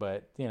annoying.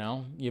 But,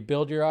 you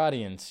build your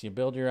audience.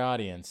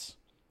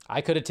 I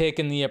could have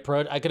taken the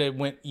approach. I could have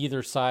went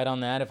either side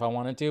on that if I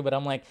wanted to. But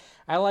I'm like,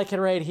 I like it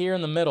right here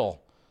in the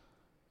middle.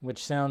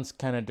 Which sounds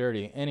kind of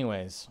dirty.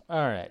 Anyways,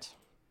 all right.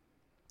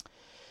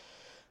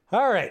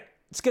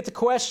 Let's get to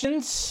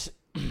questions.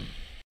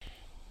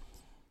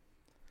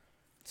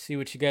 See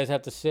what you guys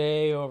have to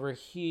say over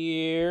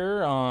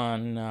here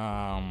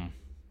on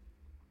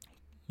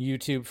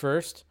YouTube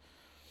first.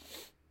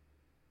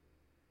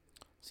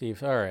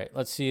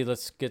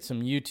 Let's get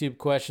some YouTube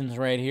questions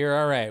right here.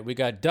 All right, we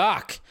got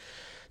Doc.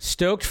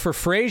 Stoked for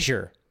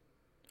Frasier.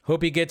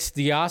 Hope he gets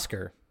the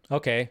Oscar.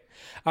 Okay.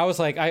 I was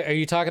like, are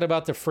you talking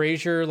about the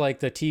Frasier,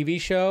 like the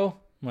TV show?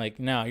 I'm like,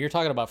 no, you're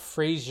talking about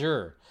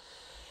Frasier.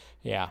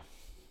 Yeah.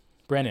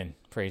 Brennan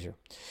Fraser.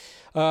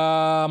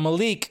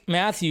 Malik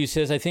Matthews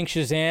says, I think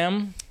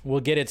Shazam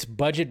will get its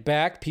budget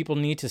back. People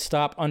need to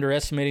stop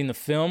underestimating the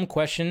film.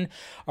 Question,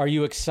 are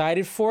you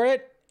excited for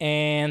it?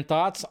 And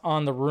thoughts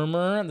on the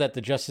rumor that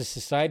the Justice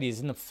Society is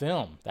in the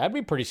film. That'd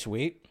be pretty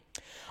sweet.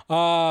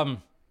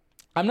 I'm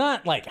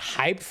not like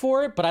hyped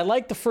for it, but I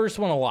like the first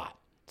one a lot.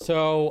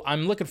 So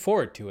I'm looking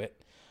forward to it.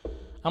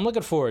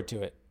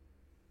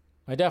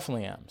 I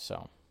definitely am,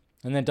 so.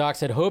 And then Doc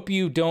said, hope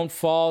you don't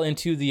fall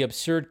into the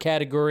absurd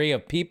category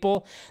of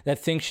people that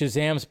think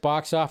Shazam's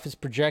box office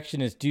projection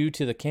is due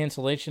to the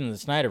cancellation of the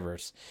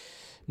Snyderverse.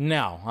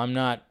 No, I'm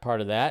not part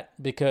of that,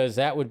 because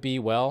that would be,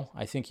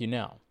 I think you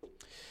know.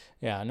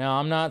 Yeah, no,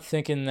 I'm not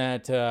thinking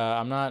that,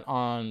 I'm not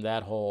on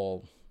that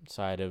whole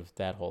side of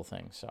that whole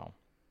thing, so.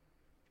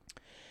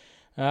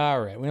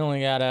 All right, we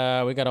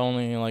got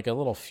only like a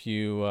little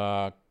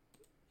few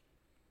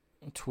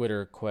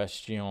Twitter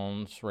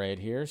questions right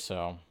here,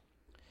 so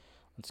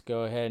let's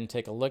go ahead and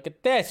take a look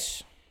at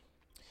this.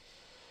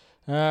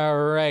 All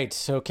right,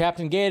 so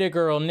Captain Gator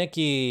Girl,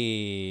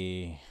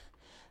 Nikki.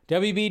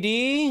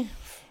 WBD,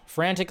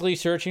 frantically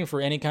searching for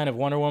any kind of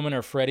Wonder Woman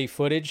or Freddy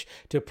footage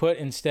to put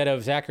instead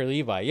of Zachary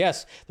Levi.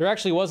 Yes, there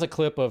actually was a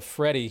clip of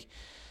Freddy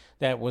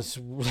that was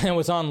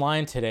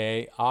online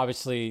today.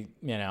 Obviously,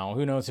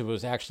 who knows if it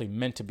was actually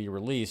meant to be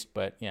released,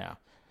 but yeah.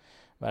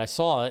 But I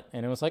saw it,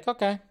 and it was like,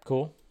 okay,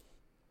 cool.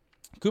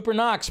 Cooper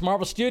Knox,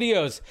 Marvel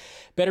Studios,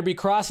 better be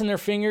crossing their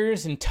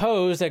fingers and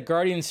toes that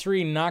Guardians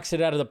 3 knocks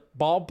it out of the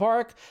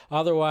ballpark.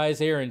 Otherwise,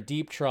 they are in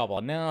deep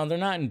trouble. No, they're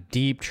not in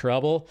deep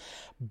trouble.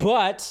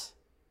 But,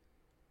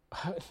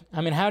 I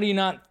mean, how do you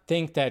not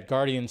think that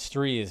Guardians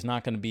 3 is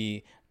not going to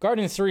be...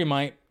 Guardians 3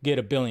 might get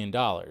 $1 billion.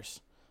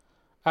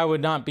 I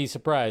would not be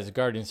surprised if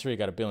Guardians 3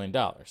 got $1 billion.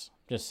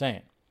 Just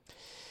saying.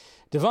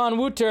 Devon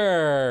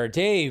Wooter.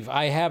 Dave,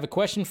 I have a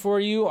question for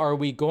you. Are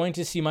we going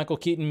to see Michael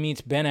Keaton meets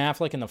Ben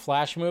Affleck in the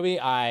Flash movie?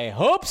 I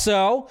hope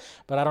so,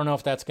 but I don't know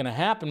if that's going to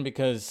happen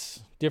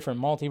because different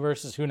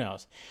multiverses, who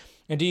knows?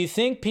 And do you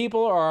think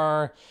people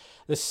are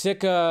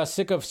sick of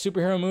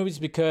superhero movies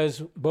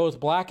because both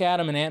Black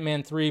Adam and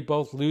Ant-Man 3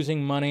 both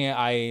losing money?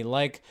 I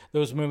like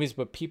those movies,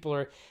 but people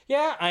are...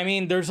 Yeah, I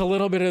mean, there's a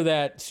little bit of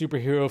that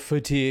superhero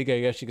fatigue, I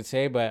guess you could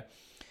say, but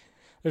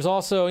there's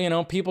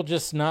also, people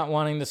just not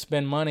wanting to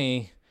spend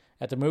money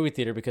at the movie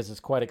theater because it's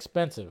quite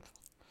expensive.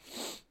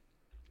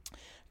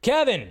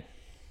 Kevin,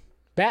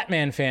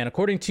 Batman fan.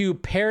 According to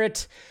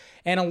Parrot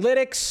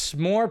Analytics,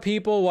 more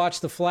people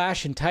watch The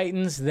Flash and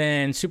Titans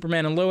than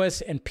Superman and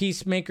Lois and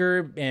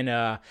Peacemaker and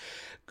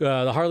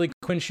the Harley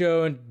Quinn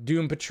show and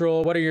Doom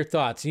Patrol. What are your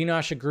thoughts?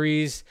 Enosh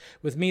agrees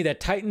with me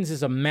that Titans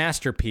is a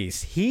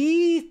masterpiece.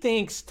 He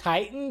thinks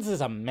Titans is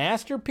a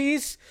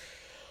masterpiece?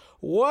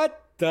 What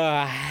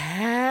the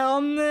hell?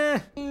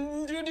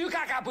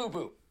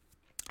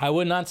 I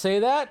would not say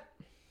that.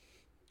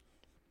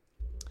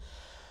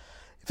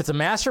 If it's a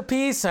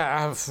masterpiece,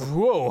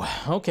 whoa,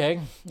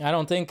 okay. I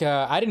don't think,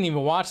 I didn't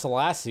even watch the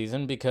last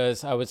season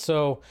because I was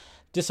so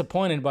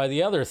disappointed by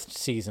the other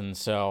season.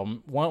 So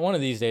one of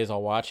these days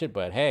I'll watch it,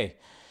 but hey,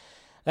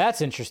 that's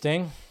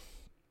interesting.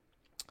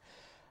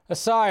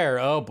 Asire,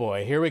 oh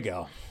boy, here we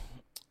go.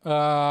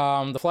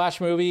 The Flash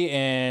movie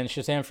and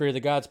Shazam Fury of the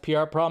Gods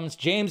PR problems.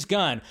 James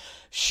Gunn,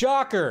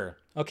 shocker.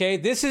 Okay,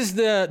 this is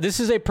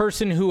a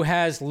person who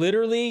has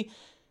literally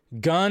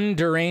gun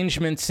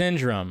derangement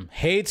syndrome.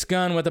 Hates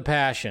gun with a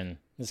passion.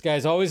 This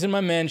guy's always in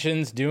my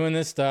mentions, doing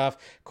this stuff,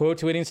 quote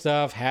tweeting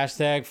stuff,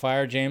 hashtag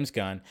fire James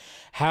Gunn.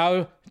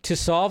 How to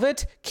solve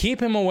it?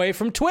 Keep him away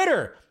from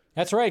Twitter.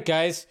 That's right,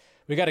 guys.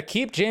 We got to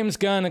keep James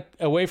Gunn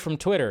away from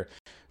Twitter.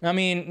 I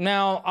mean,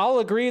 now I'll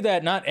agree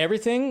that not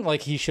everything,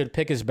 like he should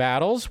pick his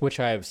battles, which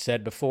I've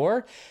said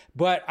before,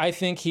 but I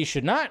think he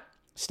should not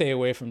stay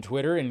away from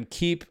Twitter and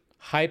keep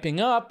hyping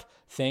up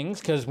things,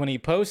 because when he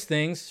posts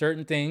things,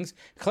 certain things,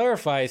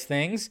 clarifies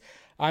things,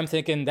 I'm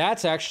thinking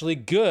that's actually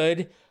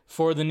good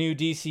for the new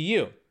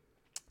DCU.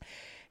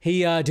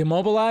 He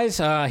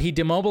demobilized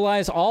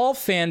all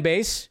fan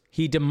base.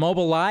 He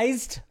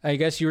demobilized, I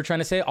guess you were trying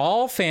to say,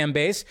 all fan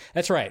base.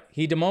 That's right.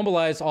 He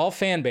demobilized all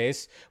fan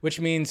base, which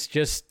means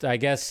just, I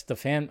guess,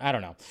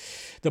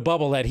 the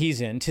bubble that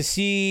he's in, to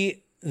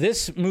see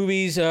this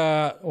movie's,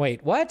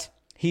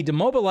 He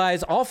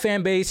demobilized all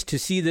fan base to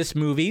see this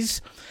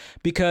movies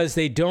because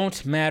they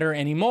don't matter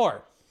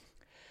anymore.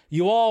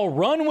 You all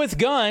run with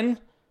gun.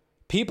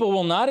 People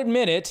will not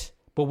admit it,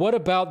 but what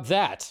about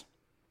that?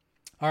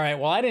 All right,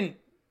 well, I didn't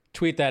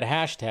tweet that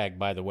hashtag,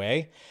 by the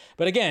way.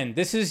 But again,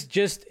 this is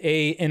just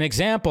an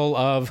example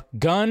of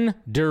gun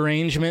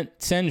derangement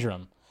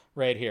syndrome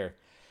right here.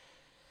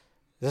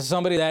 This is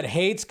somebody that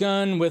hates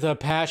gun with a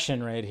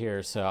passion right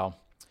here. So,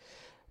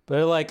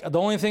 but like, the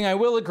only thing I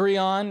will agree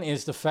on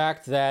is the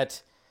fact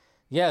that,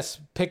 yes,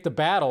 pick the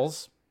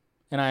battles.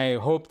 And I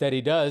hope that he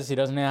does. He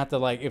doesn't have to,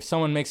 like, if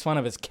someone makes fun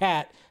of his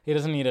cat, he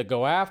doesn't need to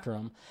go after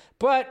him.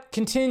 But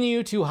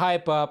continue to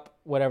hype up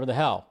whatever the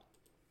hell.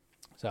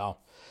 So,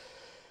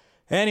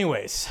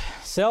 anyways,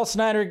 sell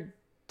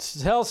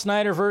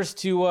Snyderverse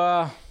to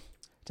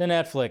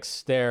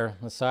Netflix there,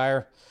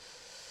 Messiah.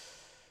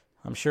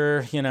 I'm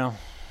sure,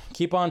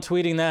 keep on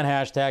tweeting that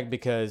hashtag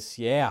because,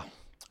 yeah.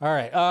 All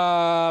right.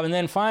 And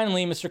then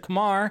finally, Mr.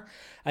 Kamar,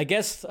 I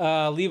guess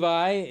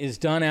Levi is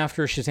done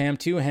after Shazam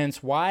 2,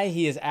 hence why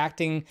he is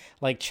acting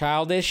like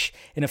childish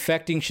and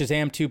affecting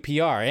Shazam 2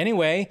 PR.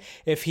 Anyway,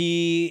 if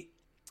he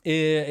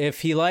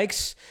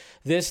likes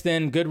this,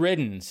 then good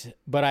riddance.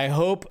 But I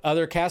hope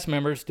other cast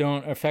members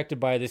don't affected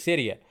by this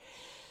idiot.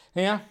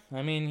 Yeah,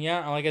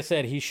 like I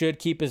said, he should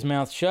keep his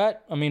mouth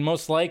shut. I mean,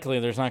 most likely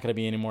there's not going to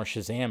be any more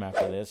Shazam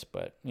after this,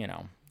 but,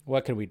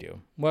 what could we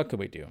do?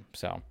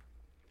 So,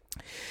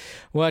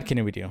 what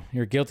can we do?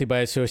 You're guilty by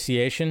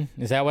association?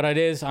 Is that what it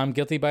is? I'm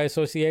guilty by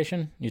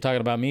association? You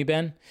talking about me,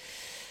 Ben?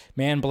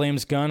 Man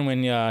blames gun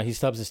when he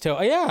stubs his toe.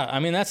 Oh, yeah,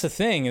 that's the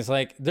thing. Is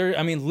like,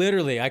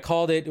 literally, I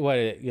called it,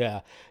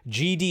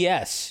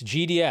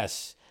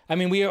 GDS.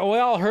 We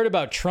all heard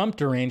about Trump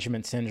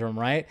derangement syndrome,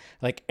 right?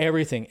 Like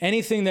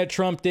anything that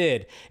Trump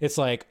did, it's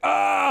like,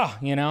 Now,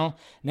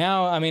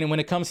 when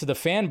it comes to the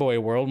fanboy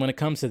world, when it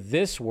comes to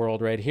this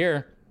world right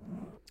here,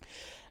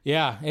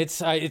 yeah,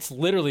 it's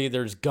literally,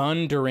 there's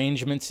gun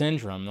derangement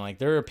syndrome. Like,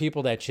 there are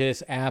people that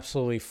just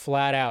absolutely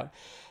flat out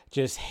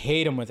just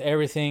hate him with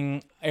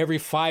everything, every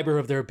fiber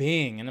of their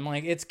being. And I'm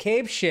like, it's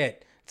cape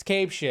shit.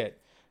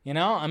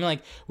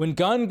 When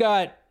gun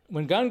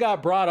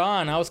got brought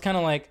on, I was kind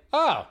of like,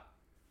 oh,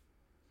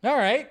 all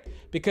right,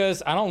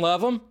 because I don't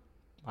love him.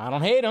 I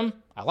don't hate him.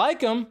 I like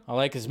him. I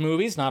like his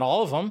movies, not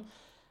all of them.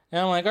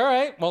 And I'm like, all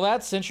right, well,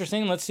 that's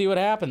interesting. Let's see what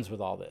happens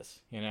with all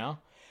this, It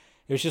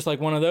was just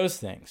like one of those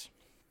things.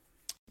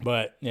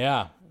 But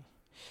yeah,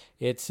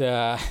 it's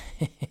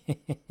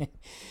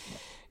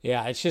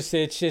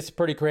it's just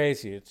pretty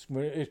crazy. It's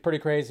pretty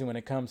crazy when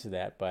it comes to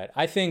that. But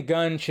I think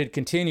Gunn should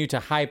continue to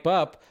hype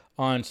up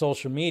on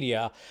social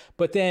media,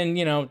 but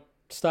then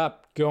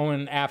stop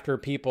going after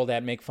people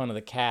that make fun of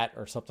the cat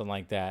or something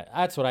like that.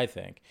 That's what I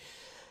think.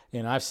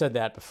 I've said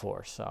that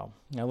before, so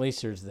at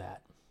least there's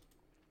that.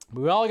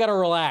 But we all got to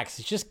relax.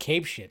 It's just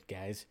cape shit,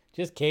 guys.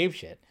 Just cape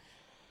shit.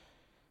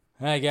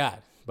 My God.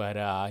 But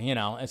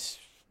it's.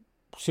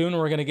 Soon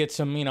we're going to get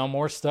some,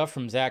 more stuff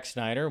from Zack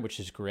Snyder, which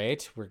is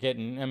great. We're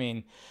getting,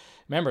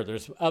 remember,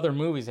 there's other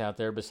movies out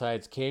there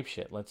besides cape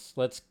shit. Let's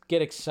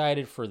get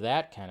excited for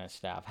that kind of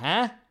stuff.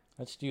 Huh?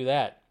 Let's do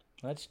that.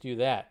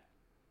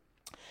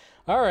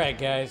 All right,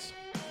 guys.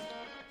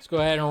 Let's go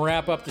ahead and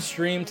wrap up the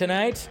stream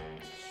tonight.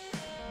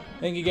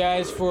 Thank you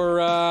guys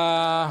for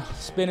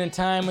spending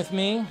time with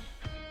me.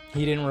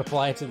 He didn't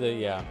reply to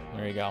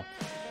there you go.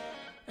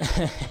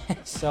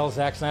 Sell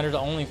Zack Snyder to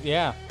only,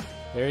 there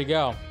you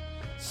go.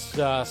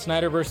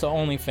 Snyderverse to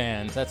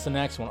OnlyFans. That's the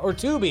next one. Or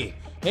Tubi.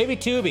 Maybe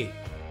Tubi.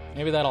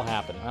 Maybe that'll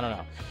happen. I don't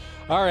know.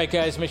 All right,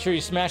 guys. Make sure you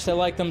smash that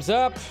like, thumbs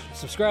up.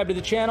 Subscribe to the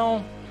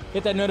channel.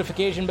 Hit that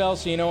notification bell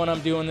so you know when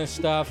I'm doing this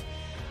stuff.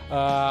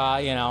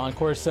 Of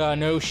course,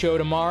 no show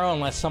tomorrow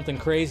unless something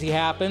crazy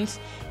happens.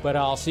 But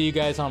I'll see you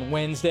guys on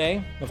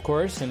Wednesday, of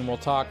course, and we'll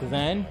talk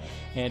then.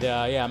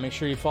 And make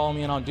sure you follow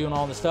me on doing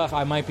all the stuff.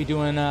 I might be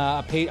doing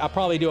I'll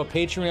probably do a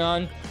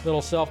Patreon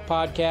little self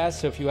podcast.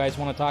 So if you guys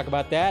want to talk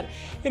about that,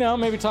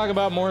 maybe talk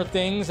about more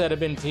things that have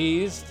been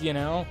teased.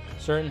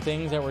 Certain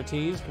things that were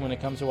teased when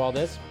it comes to all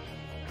this.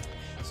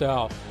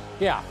 So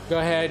go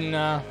ahead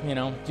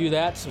and do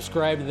that.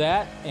 Subscribe to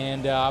that,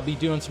 and I'll be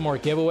doing some more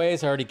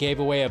giveaways. I already gave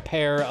away a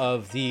pair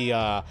of the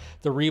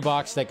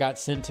Reeboks that got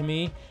sent to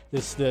me.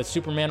 The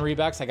Superman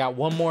Reeboks. I got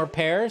one more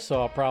pair, so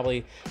I'll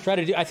probably try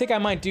to do. I think I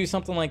might do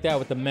something like that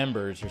with the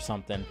members or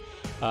something.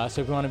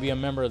 So if you want to be a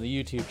member of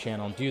the YouTube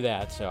channel, do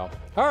that. So,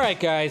 all right,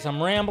 guys,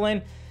 I'm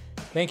rambling.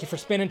 Thank you for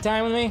spending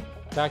time with me.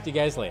 Talk to you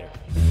guys later.